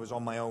went out and I was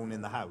on my own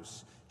in the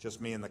house,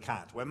 just me and the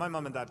cat, when my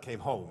mum and dad came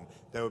home,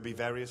 there would be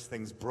various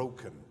things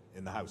broken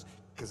in the house,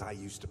 because I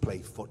used to play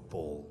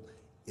football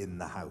in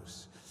the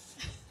house.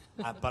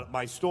 But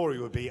my story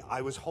would be,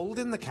 I was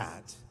holding the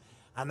cat,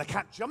 and the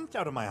cat jumped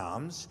out of my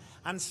arms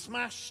and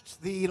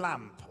smashed the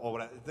lamp, or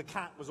whatever. The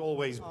cat was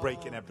always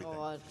breaking everything.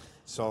 God.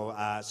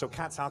 So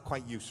cats are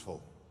quite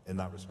useful in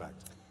that respect.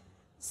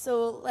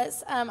 So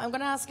let's, I'm going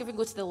to ask if we can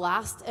go to the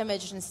last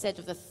image instead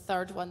of the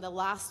third one. The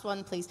last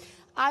one, please.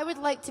 I would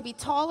like to be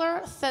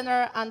taller,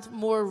 thinner, and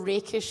more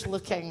rakish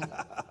looking.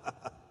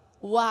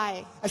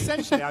 Why?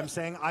 Essentially, I'm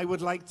saying I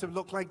would like to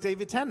look like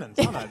David Tennant,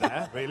 aren't I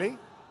there, really?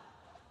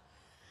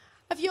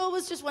 Have you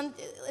always just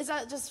is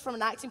that just from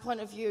an acting point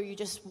of view, you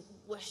just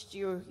wished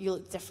you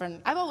looked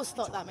different? I've always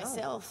thought that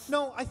myself.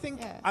 No, I think,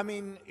 I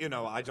mean, you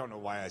know, I don't know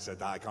why I said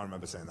that. I can't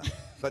remember saying that.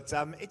 But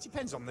it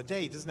depends on the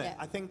day, doesn't it?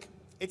 I think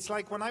it's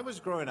like when I was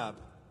growing up,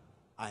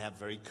 I had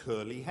very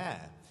curly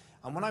hair.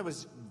 And when I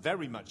was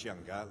very much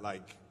younger,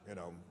 like, you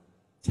know,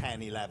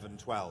 10, 11,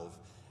 12,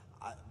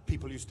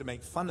 people used to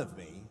make fun of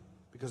me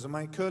because of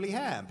my curly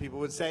hair. And people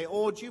would say,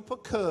 oh, do you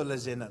put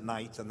curlers in at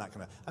night and that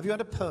kind of, have you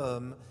had a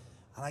perm?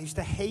 And I used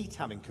to hate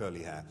having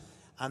curly hair.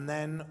 And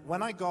then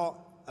when I got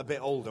a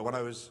bit older, when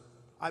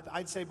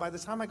I'd say by the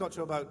time I got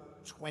to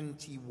about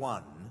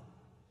 21,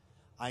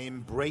 I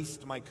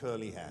embraced my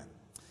curly hair.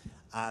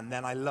 And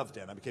then I loved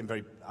it, and I became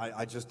very,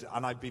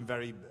 I've been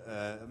very,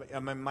 I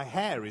mean, my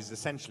hair is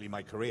essentially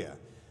my career.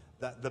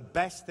 The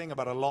best thing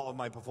about a lot of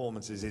my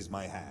performances is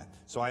my hair.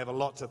 So I have a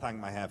lot to thank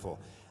my hair for.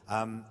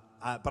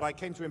 But I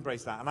came to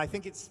embrace that. And I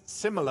think it's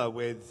similar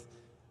with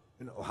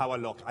how I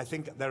look. I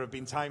think there have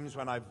been times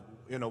when I've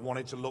you know,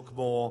 wanted to look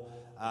more,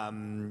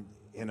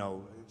 you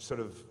know, sort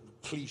of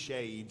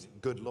cliched,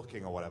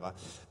 good-looking or whatever.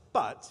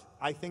 But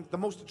I think the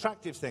most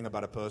attractive thing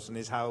about a person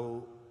is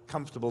how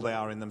comfortable they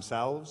are in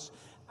themselves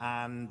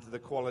and the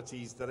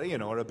qualities that are, you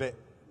know, are a bit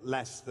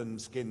less than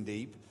skin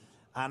deep.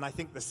 And I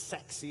think the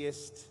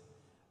sexiest,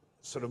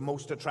 sort of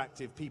most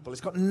attractive people,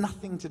 it's got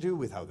nothing to do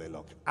with how they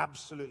look,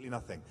 absolutely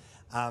nothing.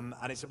 And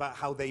it's about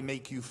how they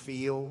make you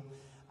feel,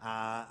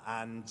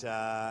 and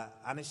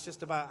it's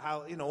just about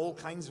how, you know, all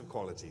kinds of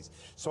qualities.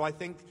 So I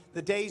think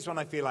the days when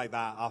I feel like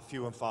that are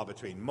few and far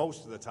between.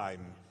 Most of the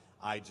time,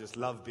 I just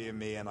love being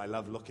me, and I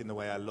love looking the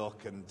way I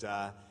look, and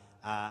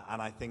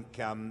I think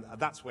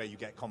that's where you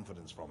get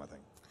confidence from, I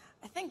think.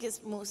 I think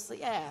it's mostly,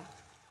 yeah.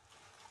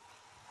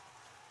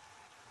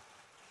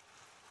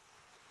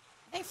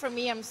 I think for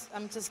me, I'm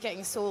just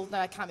getting so old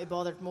now I can't be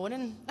bothered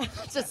moaning.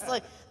 Just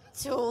like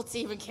too old to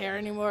even care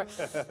anymore.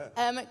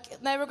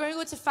 Now we're going to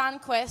go to fan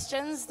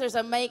questions. There's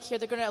a mic here.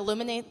 They're going to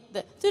illuminate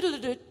the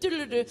doodle-doo,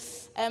 doodle-doo.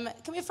 Can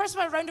we first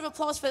have a round of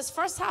applause for this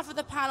first half of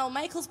the panel?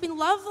 Michael's been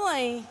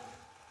lovely.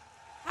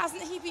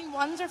 Hasn't he been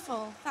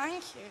wonderful?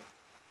 Thank you.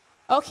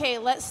 Okay,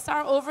 let's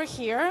start over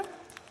here.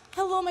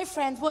 Hello, my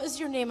friend. What is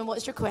your name and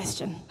what's your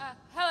question?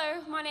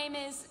 Hello, my name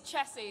is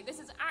Chessie. This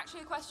is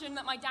actually a question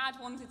that my dad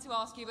wanted to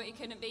ask you, but he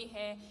couldn't be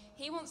here.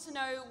 He wants to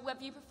know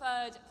whether you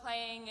preferred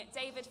playing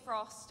David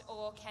Frost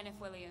or Kenneth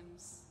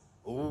Williams.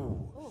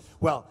 Ooh.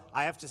 Well,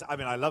 I have to say, I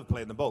mean, I love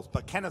playing them both,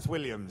 but Kenneth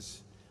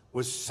Williams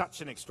was such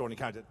an extraordinary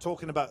character.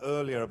 Talking about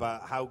earlier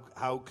about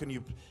how can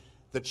you,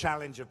 the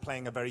challenge of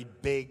playing a very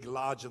big,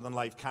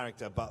 larger-than-life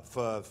character, but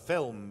for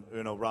film,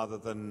 you know, rather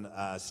than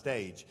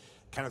stage.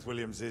 Kenneth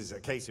Williams is a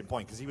case in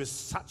point, because he was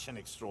such an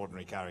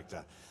extraordinary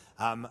character.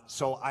 And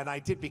I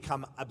did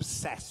become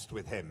obsessed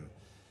with him.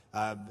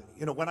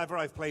 You know, whenever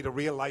I've played a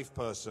real-life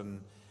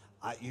person,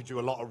 you do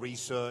a lot of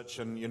research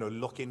and, you know,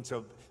 look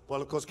into...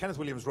 Well, of course, Kenneth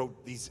Williams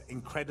wrote these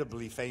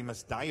incredibly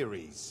famous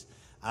diaries.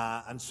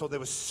 And so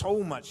there was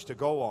so much to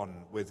go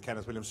on with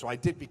Kenneth Williams. So I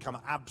did become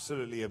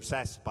absolutely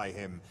obsessed by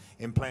him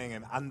in playing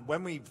him. And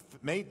when we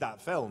made that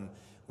film,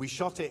 we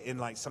shot it in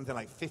like something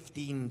like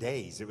 15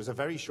 days. It was a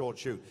very short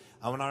shoot.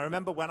 And when I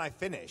remember when I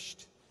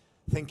finished,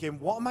 thinking,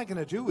 what am I going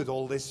to do with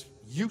all this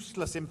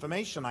useless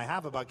information I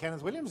have about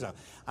Kenneth Williams now?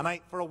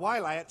 And for a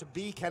while, I had to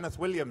be Kenneth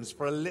Williams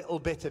for a little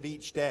bit of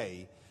each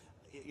day,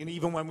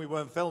 even when we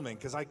weren't filming,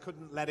 because I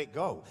couldn't let it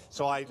go.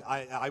 So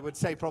I would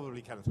say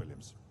probably Kenneth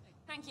Williams.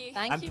 Thank you.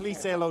 And please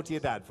say hello to your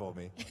dad for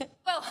me.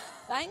 Well,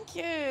 thank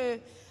you.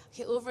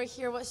 Okay, over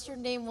here, what's your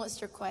name? What's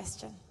your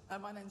question?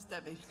 My name's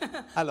Debbie.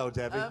 Hello,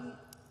 Debbie.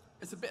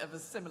 It's a bit of a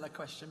similar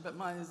question, but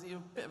mine is you're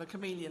a bit of a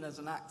chameleon as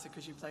an actor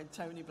because you played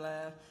Tony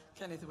Blair,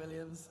 Kenneth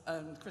Williams,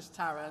 and Chris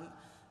Tarrant.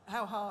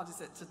 How hard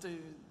is it to do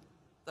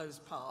those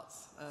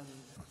parts?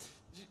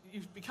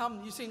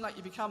 You seem like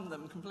you become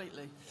them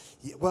completely.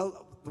 Yeah,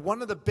 well,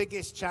 one of the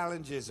biggest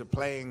challenges of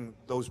playing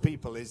those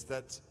people is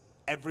that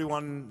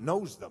everyone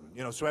knows them.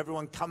 You know, so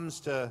everyone comes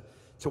to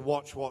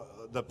watch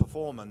the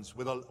performance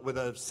with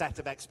a set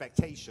of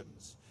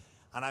expectations,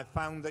 and I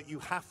found that you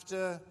have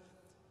to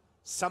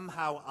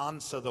somehow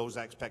answer those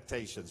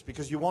expectations,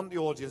 because you want the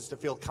audience to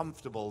feel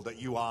comfortable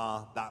that you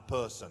are that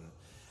person.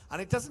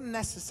 And it doesn't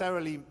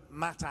necessarily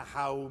matter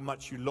how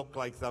much you look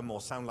like them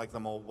or sound like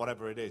them or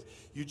whatever it is.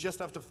 You just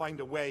have to find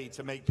a way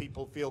to make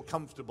people feel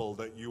comfortable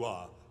that you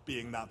are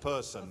being that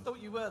person. I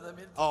thought you were them.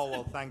 Oh,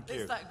 well, thank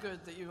you. It's that good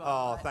that you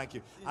are. Oh, thank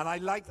you. And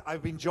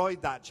I've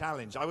enjoyed that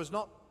challenge. I was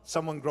not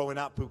someone growing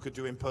up who could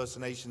do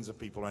impersonations of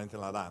people or anything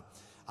like that.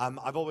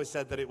 I've always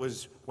said that it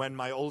was when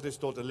my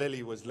oldest daughter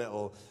Lily was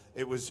little,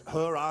 it was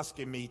her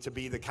asking me to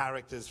be the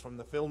characters from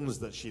the films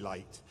that she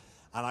liked.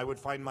 And I would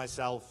find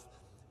myself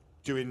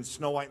doing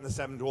Snow White and the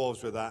Seven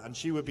Dwarfs with her, and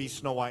she would be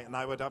Snow White, and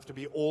I would have to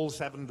be all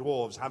seven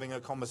dwarves having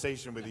a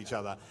conversation with each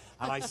other.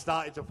 And I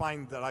started to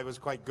find that I was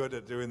quite good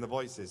at doing the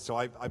voices, so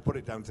I put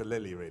it down to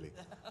Lily, really.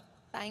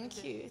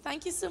 Thank you.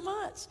 Thank you so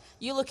much.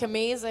 You look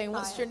amazing.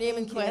 What's your name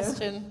and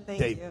question?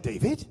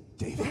 David?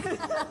 David?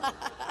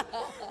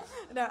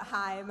 No,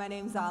 hi, my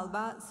name's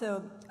Alba.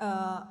 So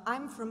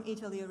I'm from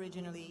Italy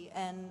originally,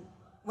 and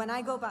when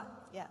I go back,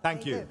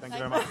 Thank you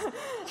very much.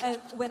 And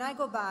when I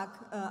go back,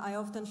 I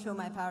often show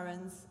my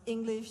parents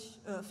English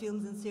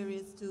films and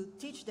series to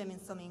teach them in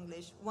some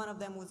English. One of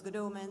them was Good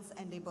Omens,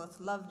 and they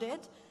both loved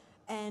it.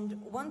 And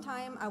one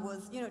time I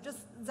was,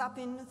 just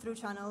zapping through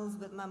channels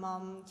with my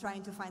mom,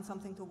 trying to find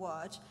something to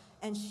watch.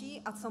 And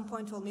she, at some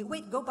point, told me,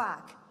 wait, go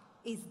back.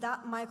 Is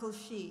that Michael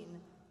Sheen?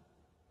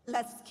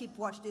 Let's keep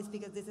watch this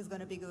because this is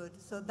going to be good.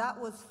 So that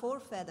was Four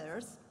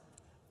Feathers.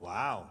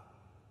 Wow.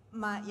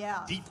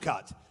 Yeah. Deep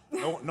cut.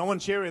 No one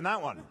cheering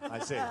that one, I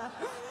see.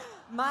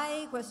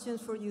 My question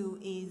for you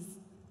is,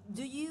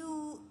 do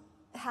you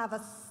have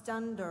a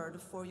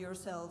standard for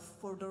yourself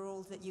for the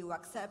roles that you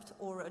accept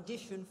or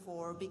audition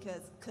for?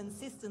 Because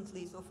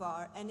consistently so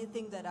far,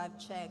 anything that I've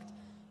checked,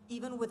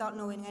 even without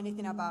knowing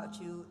anything about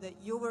you, that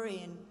you were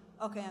in,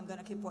 okay, I'm going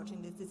to keep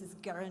watching this. This is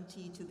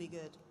guaranteed to be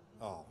good.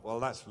 Oh, well,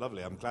 that's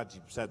lovely. I'm glad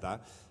you said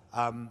that.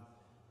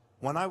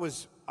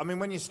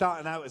 when you're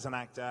starting out as an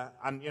actor,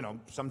 and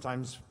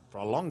sometimes for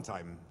a long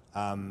time,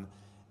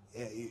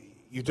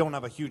 you don't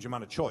have a huge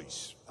amount of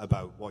choice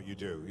about what you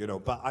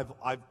do, But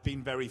I've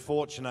been very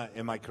fortunate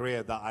in my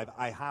career that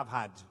I have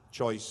had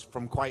choice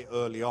from quite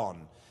early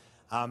on,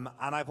 and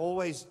I've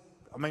always,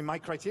 my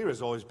criteria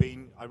has always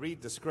been, I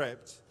read the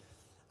script,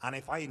 and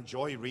if I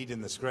enjoy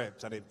reading the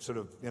script and it sort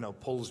of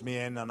pulls me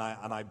in, and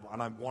I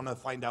want to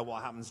find out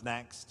what happens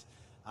next,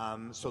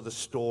 so the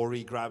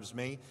story grabs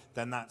me,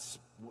 then that's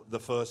the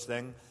first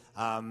thing.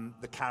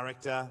 The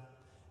character.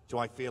 Do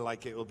I feel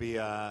like it will be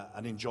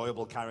an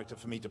enjoyable character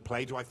for me to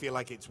play? Do I feel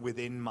like it's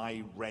within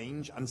my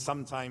range? And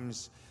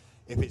sometimes,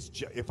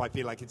 if I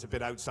feel like it's a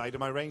bit outside of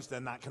my range,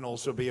 then that can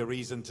also be a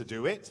reason to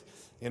do it.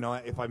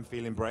 If I'm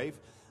feeling brave.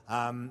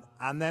 And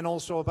then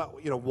also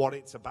about what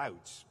it's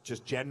about,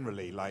 just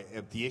generally,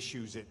 like the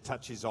issues it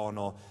touches on,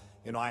 or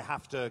I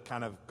have to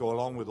kind of go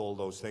along with all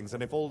those things.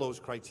 And if all those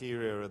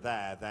criteria are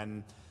there,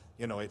 then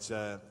it's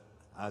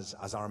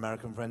as our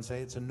American friends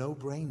say, it's a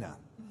no-brainer.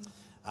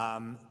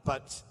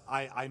 But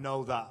I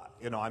know that,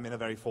 I'm in a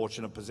very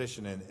fortunate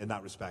position in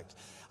that respect.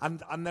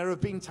 And there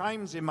have been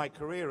times in my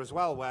career as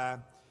well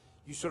where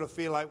you sort of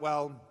feel like,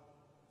 well,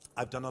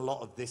 I've done a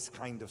lot of this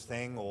kind of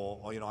thing, or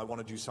I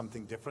want to do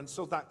something different.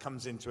 So that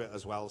comes into it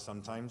as well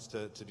sometimes,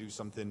 to do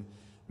something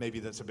maybe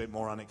that's a bit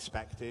more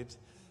unexpected.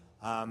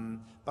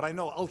 But I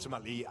know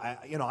ultimately,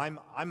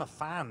 I'm a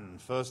fan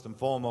first and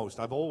foremost.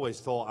 I've always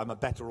thought I'm a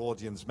better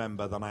audience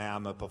member than I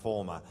am a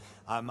performer.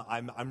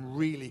 I'm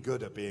really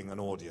good at being an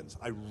audience.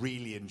 I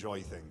really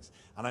enjoy things.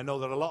 And I know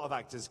that a lot of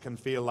actors can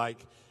feel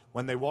like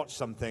when they watch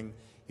something,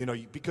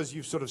 because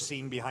you've sort of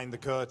seen behind the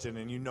curtain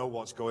and you know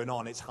what's going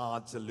on, it's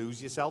hard to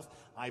lose yourself.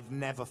 I've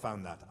never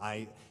found that.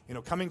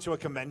 Coming to a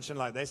convention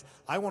like this,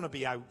 I want to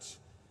be out,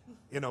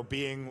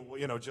 being,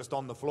 just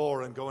on the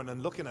floor and going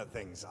and looking at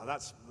things.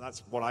 That's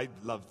what I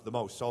love the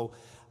most.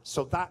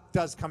 So that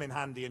does come in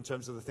handy in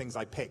terms of the things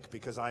I pick,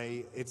 because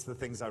it's the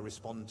things I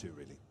respond to,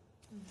 really.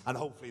 And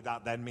hopefully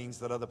that then means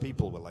that other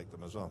people will like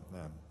them as well.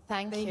 Yeah.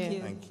 Thank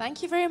you.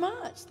 Thank you very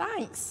much.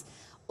 Thanks.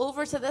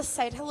 Over to this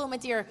side. Hello, my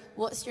dear.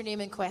 What's your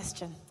name and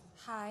question?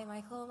 Hi,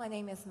 Michael. My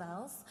name is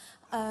Mels.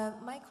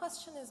 My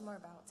question is more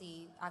about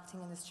the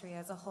acting industry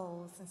as a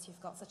whole, since you've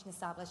got such an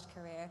established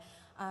career.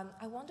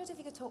 I wondered if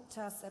you could talk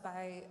to us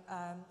about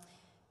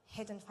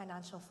hidden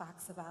financial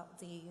facts about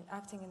the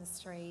acting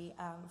industry.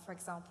 For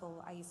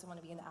example, I used to want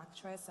to be an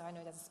actress, so I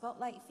know there's a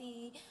spotlight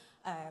fee.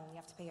 You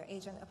have to pay your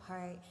agent a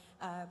part.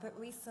 But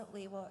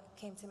recently, what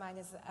came to mind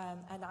is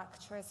an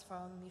actress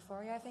from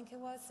Euphoria, I think it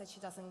was, said she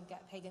doesn't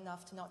get paid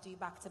enough to not do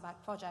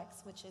back-to-back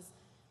projects, which is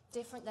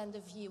different than the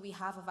view we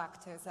have of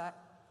actors that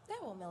they're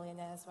all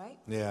millionaires, right?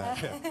 Yeah.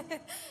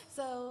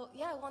 So,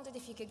 I wondered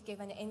if you could give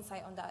an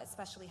insight on that,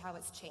 especially how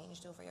it's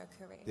changed over your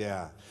career.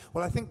 Yeah.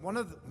 Well, I think one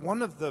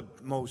of the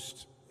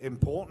most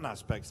important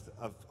aspects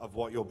of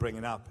what you're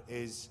bringing up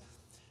is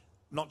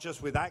not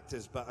just with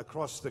actors, but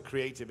across the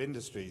creative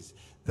industries,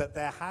 that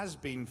there has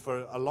been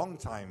for a long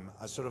time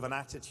a sort of an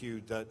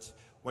attitude that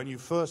when you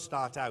first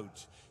start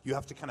out, you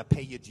have to kind of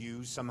pay your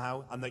dues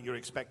somehow, and that you're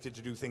expected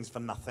to do things for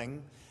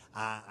nothing.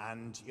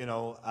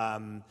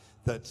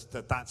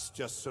 That's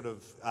just sort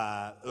of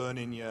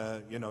earning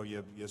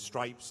your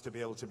stripes to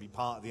be able to be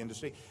part of the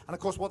industry. And of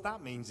course, what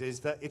that means is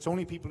that it's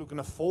only people who can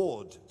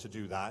afford to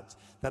do that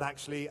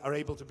actually are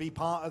able to be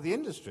part of the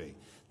industry.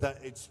 That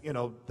it's,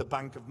 the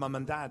bank of mum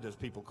and dad, as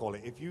people call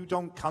it. If you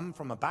don't come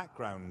from a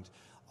background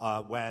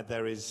where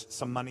there is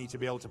some money to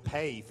be able to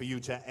pay for you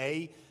to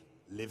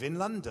live in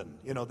London.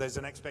 There's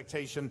an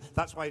expectation.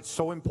 That's why it's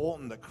so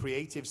important that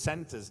creative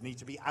centres need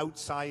to be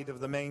outside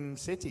of the main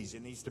cities.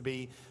 It needs to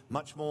be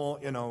much more,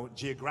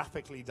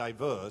 geographically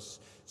diverse,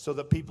 so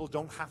that people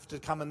don't have to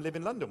come and live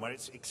in London, where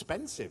it's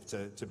expensive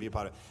to be a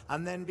part of it.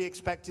 And then be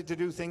expected to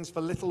do things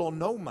for little or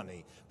no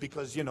money,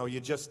 because, you're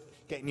just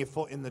getting your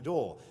foot in the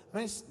door. I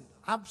mean, it's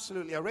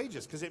absolutely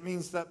outrageous, because it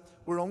means that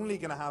we're only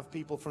going to have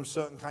people from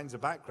certain kinds of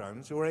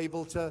backgrounds who are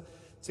able to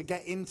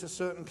get into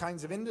certain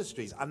kinds of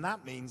industries. And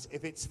that means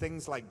if it's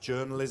things like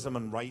journalism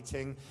and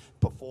writing,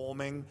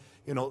 performing,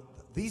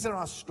 these are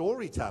our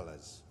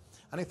storytellers.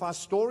 And if our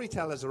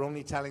storytellers are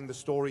only telling the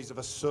stories of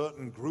a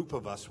certain group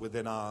of us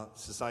within our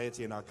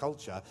society and our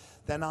culture,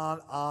 then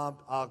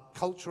our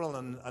cultural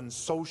and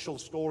social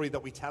story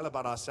that we tell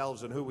about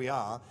ourselves and who we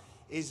are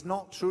is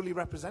not truly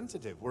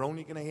representative. We're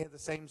only going to hear the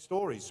same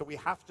stories. So we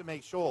have to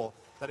make sure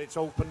that it's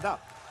opened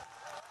up.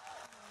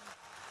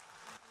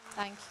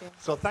 Thank you.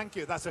 So thank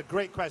you. That's a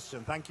great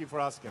question. Thank you for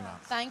asking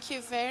that. Thank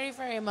you very,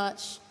 very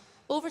much.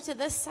 Over to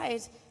this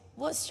side.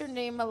 What's your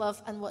name, my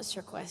love, and what's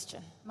your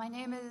question? My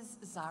name is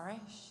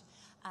Zarish,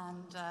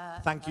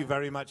 and... thank you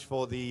very much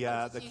for the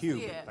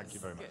cue. Thank you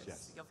very much,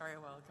 yes. You're very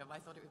welcome. I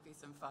thought it would be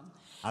some fun.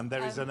 And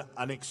there is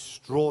an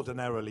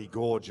extraordinarily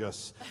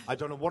gorgeous, I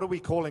don't know, what are we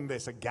calling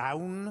this? A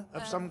gown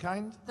of some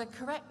kind? The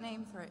correct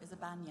name for it is a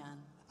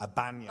banyan. A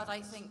banyan. But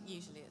I think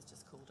usually it's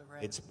just called a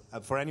robe. It's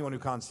for anyone who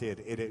can't see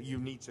it, you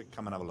need to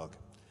come and have a look.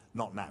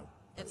 Not now.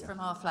 It's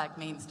from Our Flag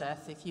Means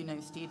Death. If you know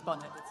Stede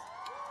Bonnet,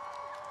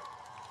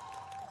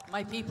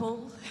 my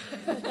people.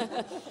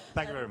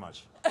 Thank you very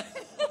much.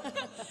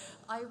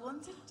 I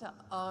wanted to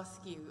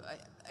ask you,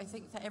 I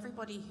think for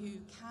everybody who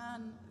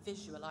can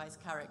visualize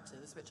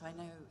characters, which I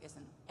know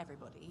isn't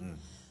everybody,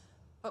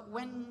 but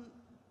when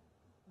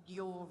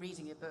you're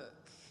reading a book,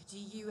 do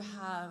you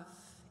have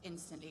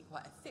instantly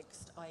quite a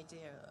fixed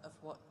idea of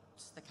what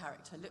the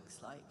character looks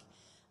like?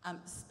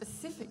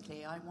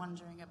 Specifically, I'm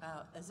wondering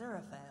about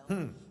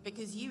Aziraphale,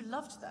 because you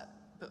loved that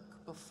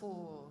book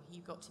before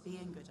you got to be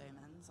in Good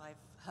Omens, I've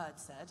heard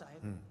said.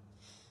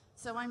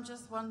 So I'm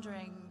just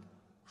wondering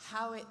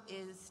how it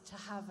is to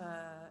have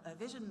a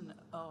vision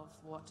of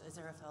what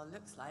Aziraphale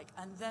looks like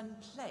and then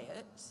play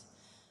it.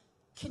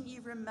 Can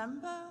you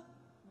remember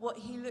what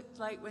he looked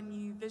like when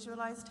you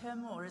visualized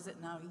him, or is it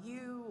now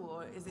you,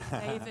 or is it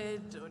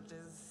David, or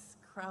does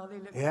Crowley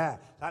look like? Yeah,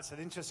 that's an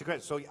interesting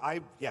question.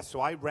 So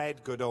I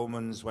read Good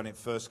Omens when it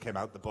first came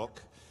out, the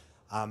book.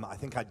 I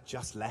think I'd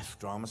just left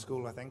drama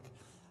school, I think.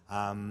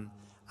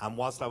 And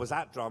whilst I was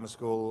at drama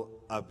school,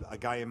 a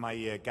guy in my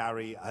year,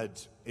 Gary,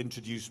 had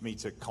introduced me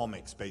to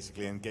comics,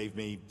 basically, and gave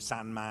me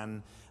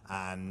Sandman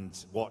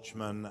and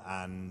Watchmen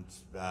and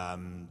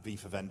V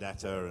for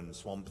Vendetta and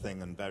Swamp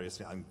Thing and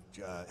various, and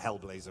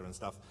Hellblazer and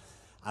stuff.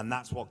 And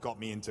that's what got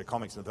me into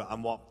comics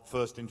and what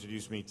first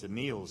introduced me to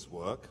Neil's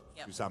work,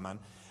 through Sandman.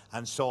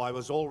 And so I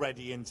was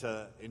already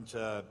into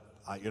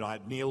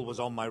Neil was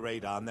on my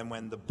radar. And then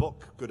when the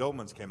book Good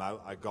Omens came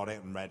out, I got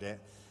it and read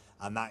it.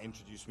 And that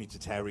introduced me to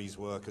Terry's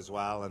work as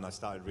well, and I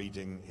started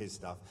reading his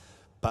stuff.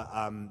 But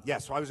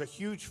so I was a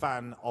huge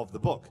fan of the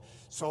book.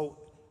 So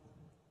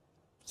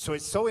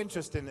it's so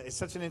interesting, it's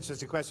such an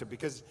interesting question,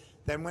 because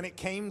then when it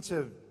came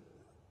to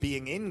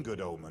being in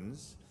Good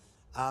Omens,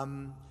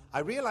 I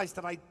realized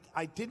that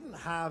I didn't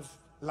have,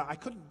 I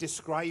couldn't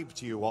describe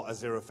to you what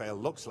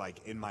Aziraphale looks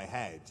like in my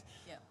head.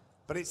 Yeah.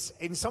 But it's,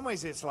 in some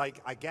ways, it's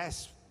like, I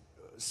guess,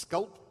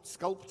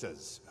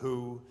 sculptors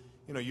who,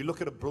 you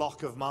look at a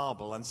block of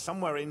marble and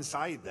somewhere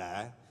inside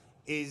there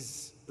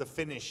is the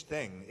finished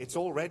thing. It's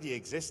already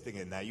existing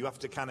in there. You have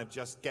to kind of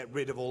just get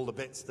rid of all the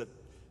bits that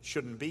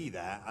shouldn't be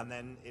there, and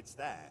then it's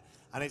there.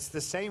 And it's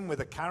the same with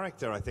a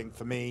character, I think,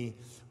 for me,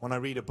 when I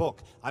read a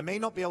book. I may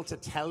not be able to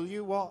tell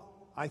you what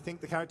I think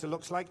the character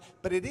looks like,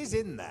 but it is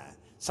in there.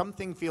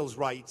 Something feels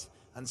right,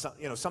 and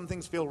some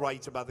things feel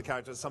right about the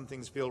character, some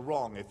things feel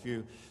wrong.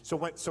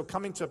 So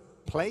coming to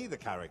play the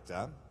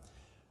character,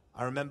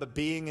 I remember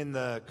being in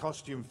the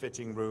costume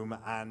fitting room,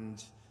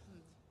 and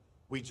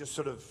we just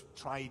sort of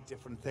tried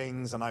different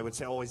things, and I would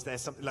say, oh, is there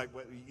something like,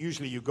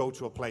 usually you go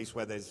to a place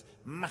where there's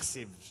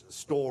massive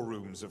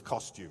storerooms of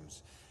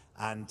costumes,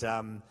 and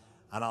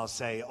I'll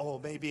say, oh,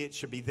 maybe it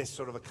should be this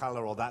sort of a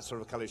color or that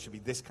sort of color, it should be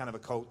this kind of a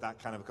coat, that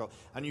kind of a coat,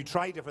 and you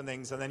try different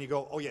things, and then you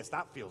go, oh yes,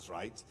 that feels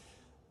right.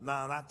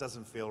 No, that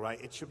doesn't feel right.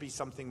 It should be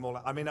something more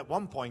like, I mean, at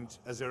one point,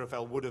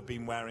 Aziraphale would have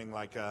been wearing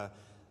like a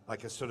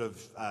sort of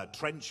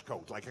trench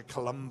coat, like a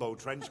Columbo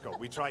trench coat.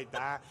 We tried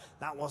that.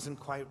 That wasn't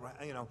quite right,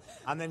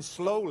 And then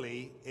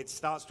slowly it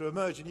starts to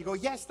emerge, and you go,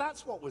 yes,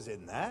 that's what was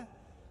in there.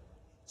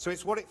 So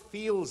it's what it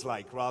feels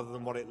like rather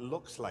than what it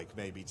looks like,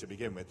 maybe, to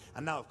begin with.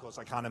 And now, of course,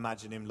 I can't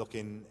imagine him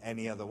looking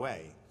any other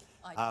way.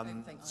 I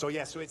don't think so.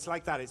 Yeah, so it's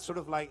like that. It's sort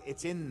of like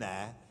it's in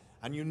there,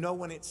 and you know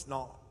when it's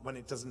not, when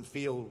it doesn't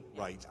feel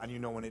right, and you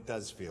know when it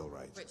does feel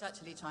right. Which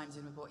actually chimes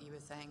in with what you were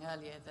saying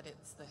earlier, that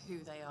it's the who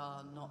they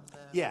are, not the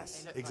yes,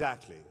 what they look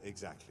exactly, like.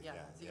 exactly. Yeah,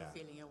 Yeah, so you're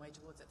feeling your way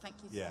towards it. Thank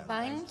you so much.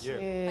 Thank you.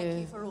 Thank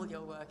you for all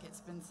your work.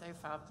 It's been so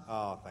fab.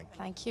 Oh, thank you.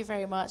 Thank you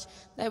very much.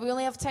 Now, we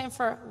only have time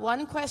for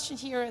one question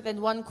here, then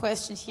one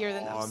question here,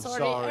 then I'm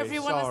sorry.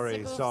 Everyone has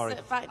to go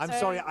sit back I'm down.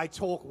 sorry, I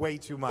talk way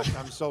too much.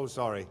 I'm so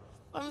sorry.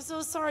 I'm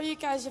so sorry, you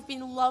guys have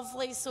been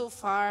lovely so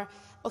far.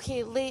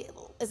 Okay,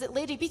 is it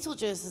Lady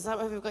Beetlejuice? Is that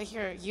what we've got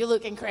here? You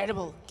look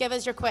incredible. Give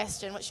us your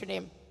question. What's your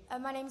name?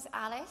 My name's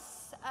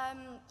Alice.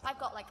 I've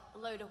got like a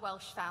load of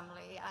Welsh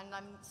family, and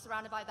I'm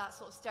surrounded by that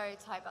sort of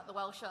stereotype that the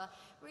Welsh are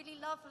really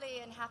lovely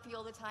and happy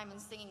all the time and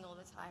singing all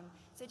the time.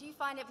 So do you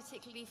find it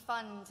particularly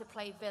fun to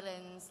play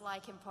villains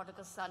like in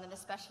Prodigal Son and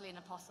especially in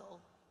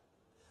Apostle?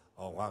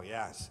 Oh, wow,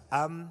 yes.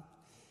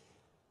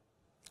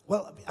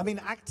 Well, I mean,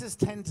 actors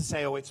tend to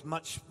say, oh, it's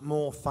much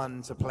more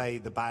fun to play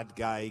the bad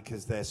guy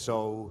because they're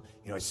so,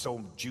 it's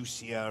so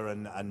juicier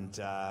and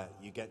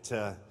you get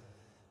to,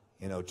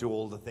 do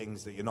all the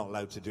things that you're not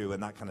allowed to do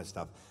and that kind of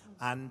stuff.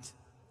 And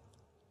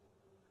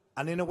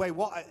in a way,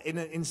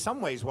 in some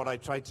ways, what I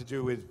tried to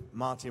do with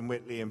Martin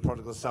Whitley and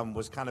Prodigal Son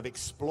was kind of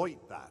exploit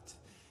that,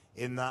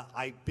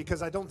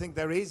 because I don't think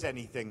there is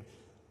anything.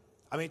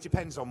 I mean, it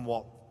depends on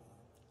what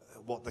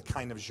the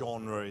kind of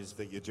genre is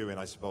that you're doing,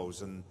 I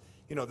suppose. And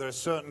there are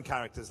certain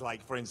characters,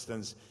 like, for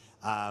instance,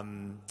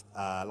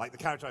 like the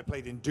character I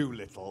played in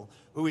Doolittle,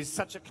 who is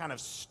such a kind of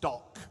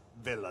stock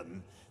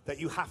villain that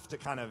you have to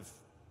kind of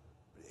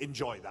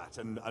enjoy that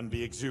and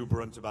be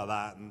exuberant about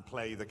that and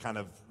play the kind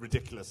of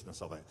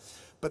ridiculousness of it.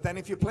 But then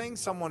if you're playing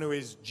someone who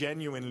is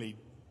genuinely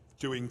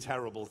doing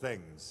terrible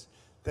things,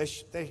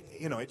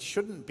 it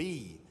shouldn't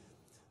be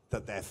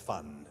that they're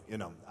fun,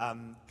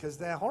 because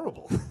they're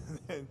horrible,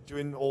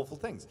 doing awful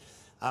things.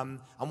 And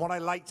what I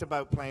liked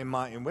about playing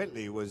Martin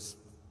Whitley was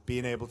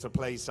being able to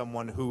play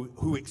someone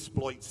who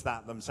exploits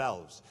that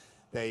themselves.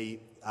 I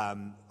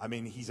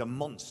mean, he's a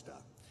monster,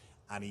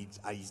 and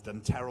he's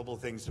done terrible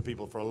things to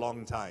people for a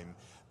long time,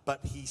 but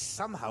he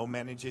somehow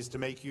manages to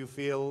make you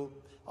feel,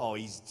 oh,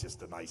 he's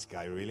just a nice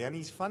guy, really, and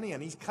he's funny,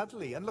 and he's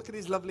cuddly, and look at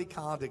his lovely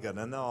cardigan,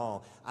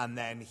 and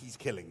then he's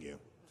killing you.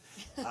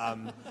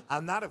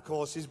 And that, of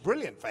course, is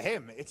brilliant for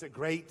him. It's a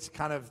great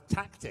kind of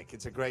tactic.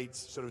 It's a great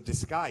sort of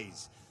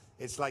disguise.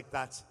 It's like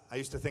that, I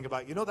used to think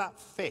about, you know that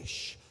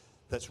fish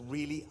that's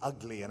really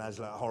ugly and has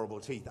like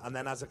horrible teeth, and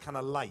then has a kind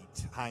of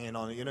light hanging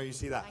on it. You know, you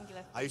see that?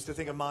 Angular. I used to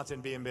think of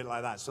Martin being a bit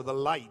like that. So the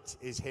light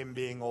is him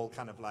being all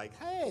kind of like,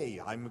 hey,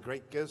 I'm a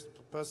great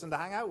person to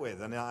hang out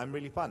with, and I'm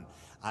really fun.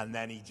 And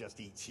then he just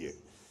eats you.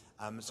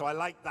 So I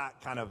like that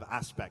kind of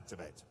aspect of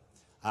it.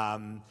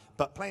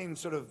 But playing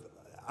sort of,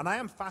 and I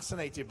am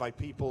fascinated by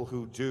people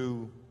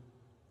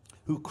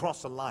who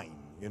cross a line,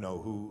 you know,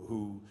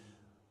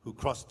 who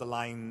cross the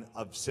line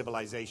of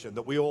civilization,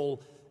 that we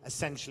all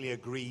essentially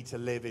agree to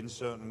live in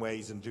certain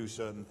ways and do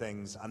certain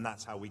things, and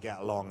that's how we get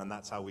along, and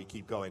that's how we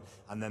keep going.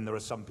 And then there are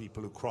some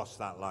people who cross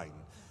that line.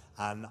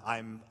 And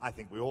I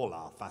think we all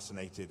are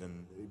fascinated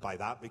by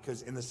that,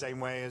 because in the same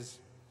way as,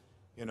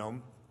 you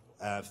know,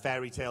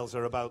 fairy tales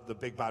are about the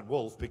big bad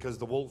wolf, because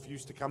the wolf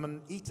used to come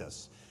and eat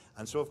us.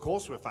 And so, of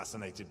course, we're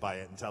fascinated by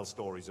it and tell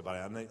stories about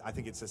it. And I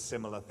think it's a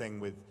similar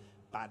thing with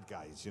bad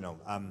guys, you know.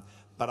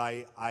 But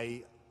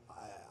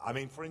I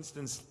mean, for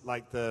instance,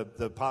 like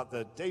the part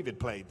that David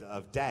played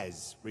of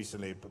Des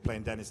recently,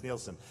 playing Dennis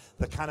Nielsen,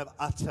 the kind of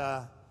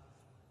utter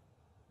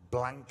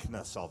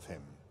blankness of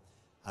him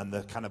and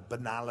the kind of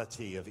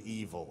banality of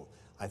evil,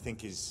 I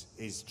think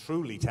is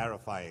truly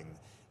terrifying.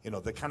 You know,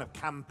 the kind of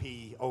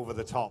campy,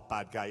 over-the-top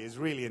bad guy is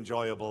really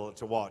enjoyable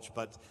to watch,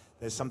 but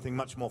there's something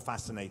much more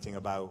fascinating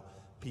about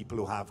people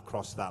who have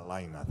crossed that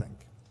line, I think.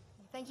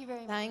 Thank you very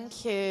much.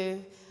 Thank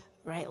you.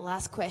 Right,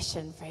 last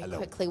question very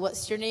quickly.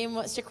 What's your name?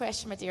 What's your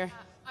question, my dear?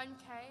 I'm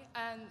Kay,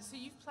 and so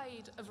you've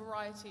played a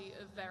variety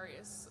of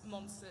various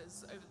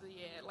monsters over the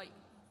year, like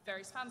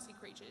various fantasy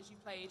creatures. You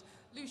played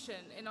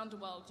Lucian in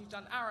Underworld, you've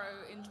done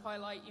Arrow in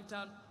Twilight, you've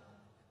done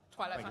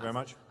Twilight. Thank you very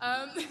much.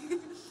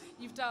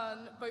 You've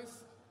done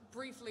both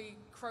briefly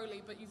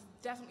Crowley, but you've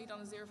definitely done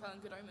Aziraphale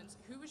and Good Omens.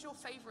 Who was your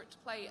favourite to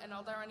play, and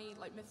are there any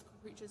like mythical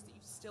creatures that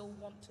you still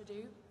want to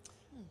do?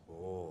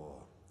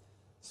 Oh,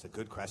 it's a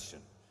good question.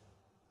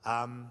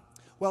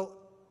 Well,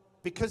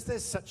 because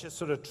there's such a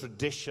sort of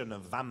tradition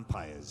of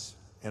vampires,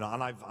 you know,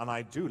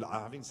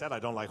 having said I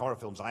don't like horror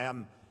films,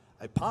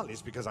 partly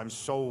it's because I'm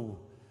so,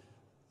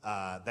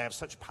 they have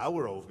such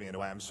power over me in a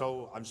way. I'm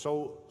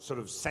so sort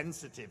of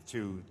sensitive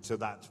to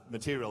that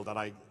material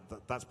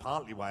that's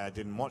partly why I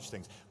didn't watch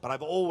things. But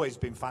I've always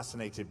been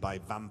fascinated by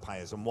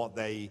vampires and what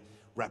they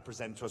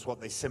represent to us, what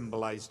they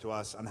symbolize to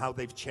us, and how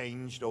they've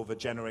changed over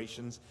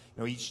generations.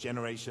 You know, each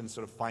generation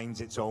sort of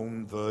finds its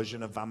own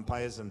version of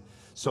vampires, and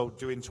so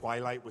doing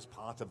Twilight was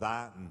part of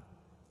that, and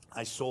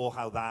I saw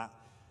how that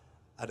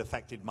had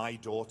affected my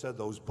daughter,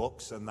 those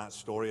books and that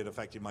story had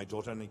affected my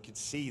daughter, and I could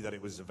see that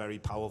it was a very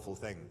powerful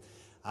thing.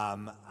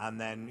 And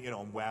then, you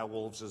know,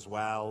 werewolves as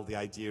well, the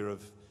idea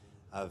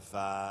of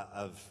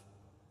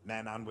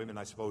men and women,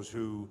 I suppose,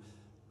 who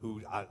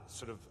are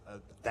sort of,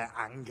 their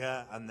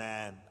anger and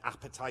their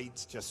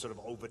appetite just sort of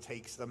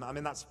overtakes them. I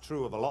mean, that's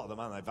true of a lot of them,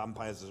 aren't they?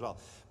 Vampires as well.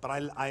 But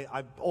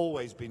I've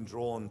always been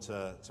drawn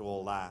to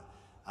all that.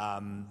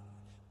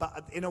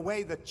 But in a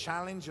way, the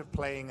challenge of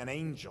playing an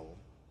angel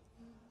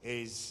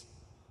has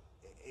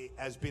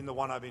been the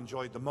one I've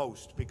enjoyed the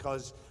most,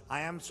 because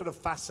I am sort of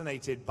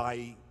fascinated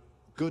by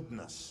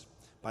goodness,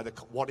 by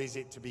what is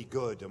it to be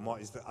good, and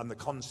and the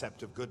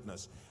concept of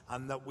goodness,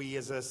 and that we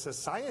as a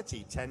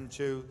society tend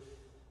to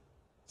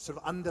sort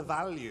of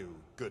undervalue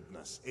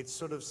goodness. It's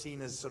sort of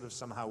seen as sort of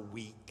somehow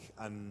weak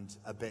and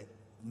a bit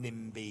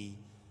NIMBY,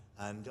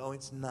 and oh,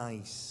 it's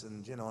nice,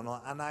 and you know,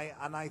 and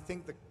I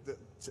think that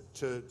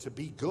to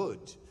be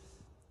good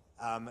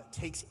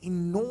takes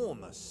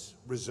enormous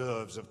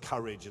reserves of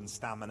courage and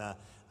stamina,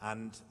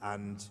 and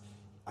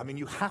I mean,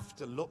 you have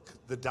to look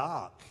the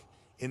dark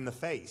in the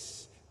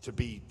face to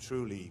be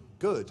truly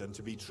good and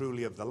to be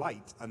truly of the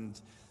light,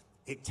 and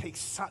it takes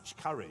such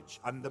courage.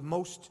 And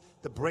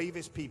the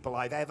bravest people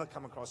I've ever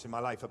come across in my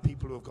life are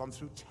people who have gone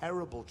through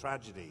terrible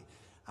tragedy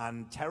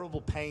and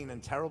terrible pain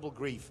and terrible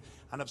grief,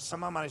 and have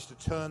somehow managed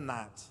to turn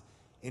that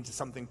into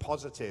something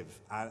positive,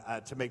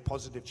 to make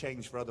positive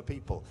change for other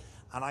people.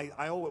 And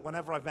I always,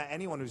 whenever I've met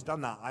anyone who's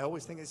done that, I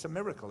always think it's a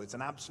miracle. It's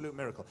an absolute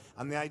miracle.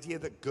 And the idea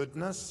that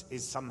goodness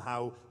is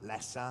somehow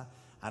lesser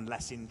and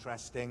less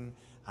interesting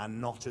and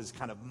not as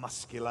kind of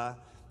muscular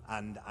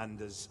and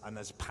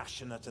as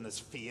passionate and as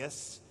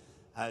fierce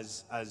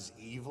as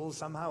evil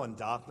somehow, and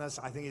darkness,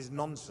 I think is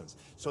nonsense.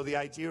 So the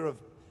idea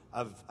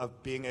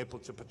of being able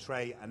to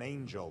portray an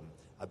angel,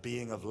 a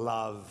being of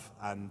love,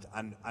 and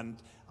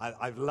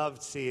I've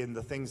loved seeing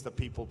the things that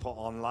people put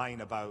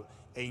online about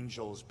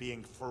angels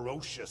being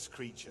ferocious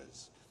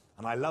creatures,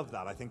 and I love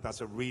that. I think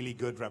that's a really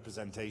good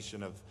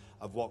representation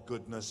of what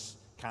goodness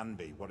can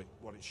be, what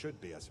it should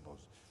be, I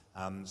suppose.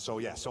 So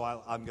yeah, so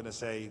I'm going to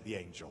say the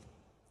angel.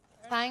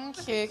 Fair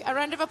Thank you. A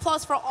round of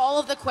applause for all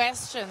of the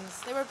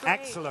questions. They were great.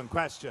 Excellent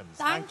questions.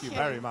 Thank you you.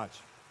 very much.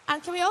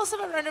 And can we also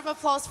have a round of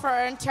applause for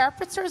our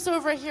interpreters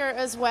over here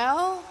as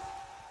well?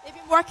 They've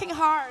been working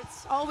hard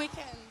all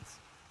weekend.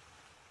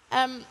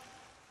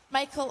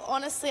 Michael,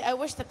 honestly, I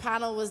wish the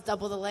panel was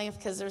double the length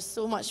because there's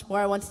so much more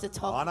I wanted to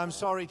talk about. And I'm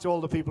sorry to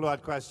all the people who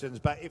had questions,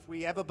 but if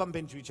we ever bump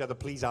into each other,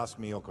 please ask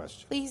me your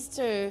question. Please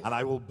do. And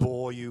I will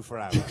bore you for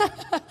hours.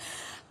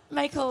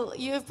 Michael,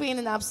 you have been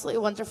an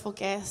absolutely wonderful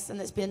guest, and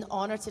it's been an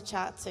honour to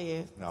chat to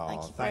you. Oh,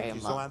 thank you very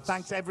much. So much.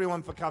 Thanks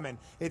everyone for coming.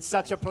 It's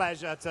such a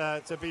pleasure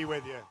to be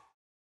with you.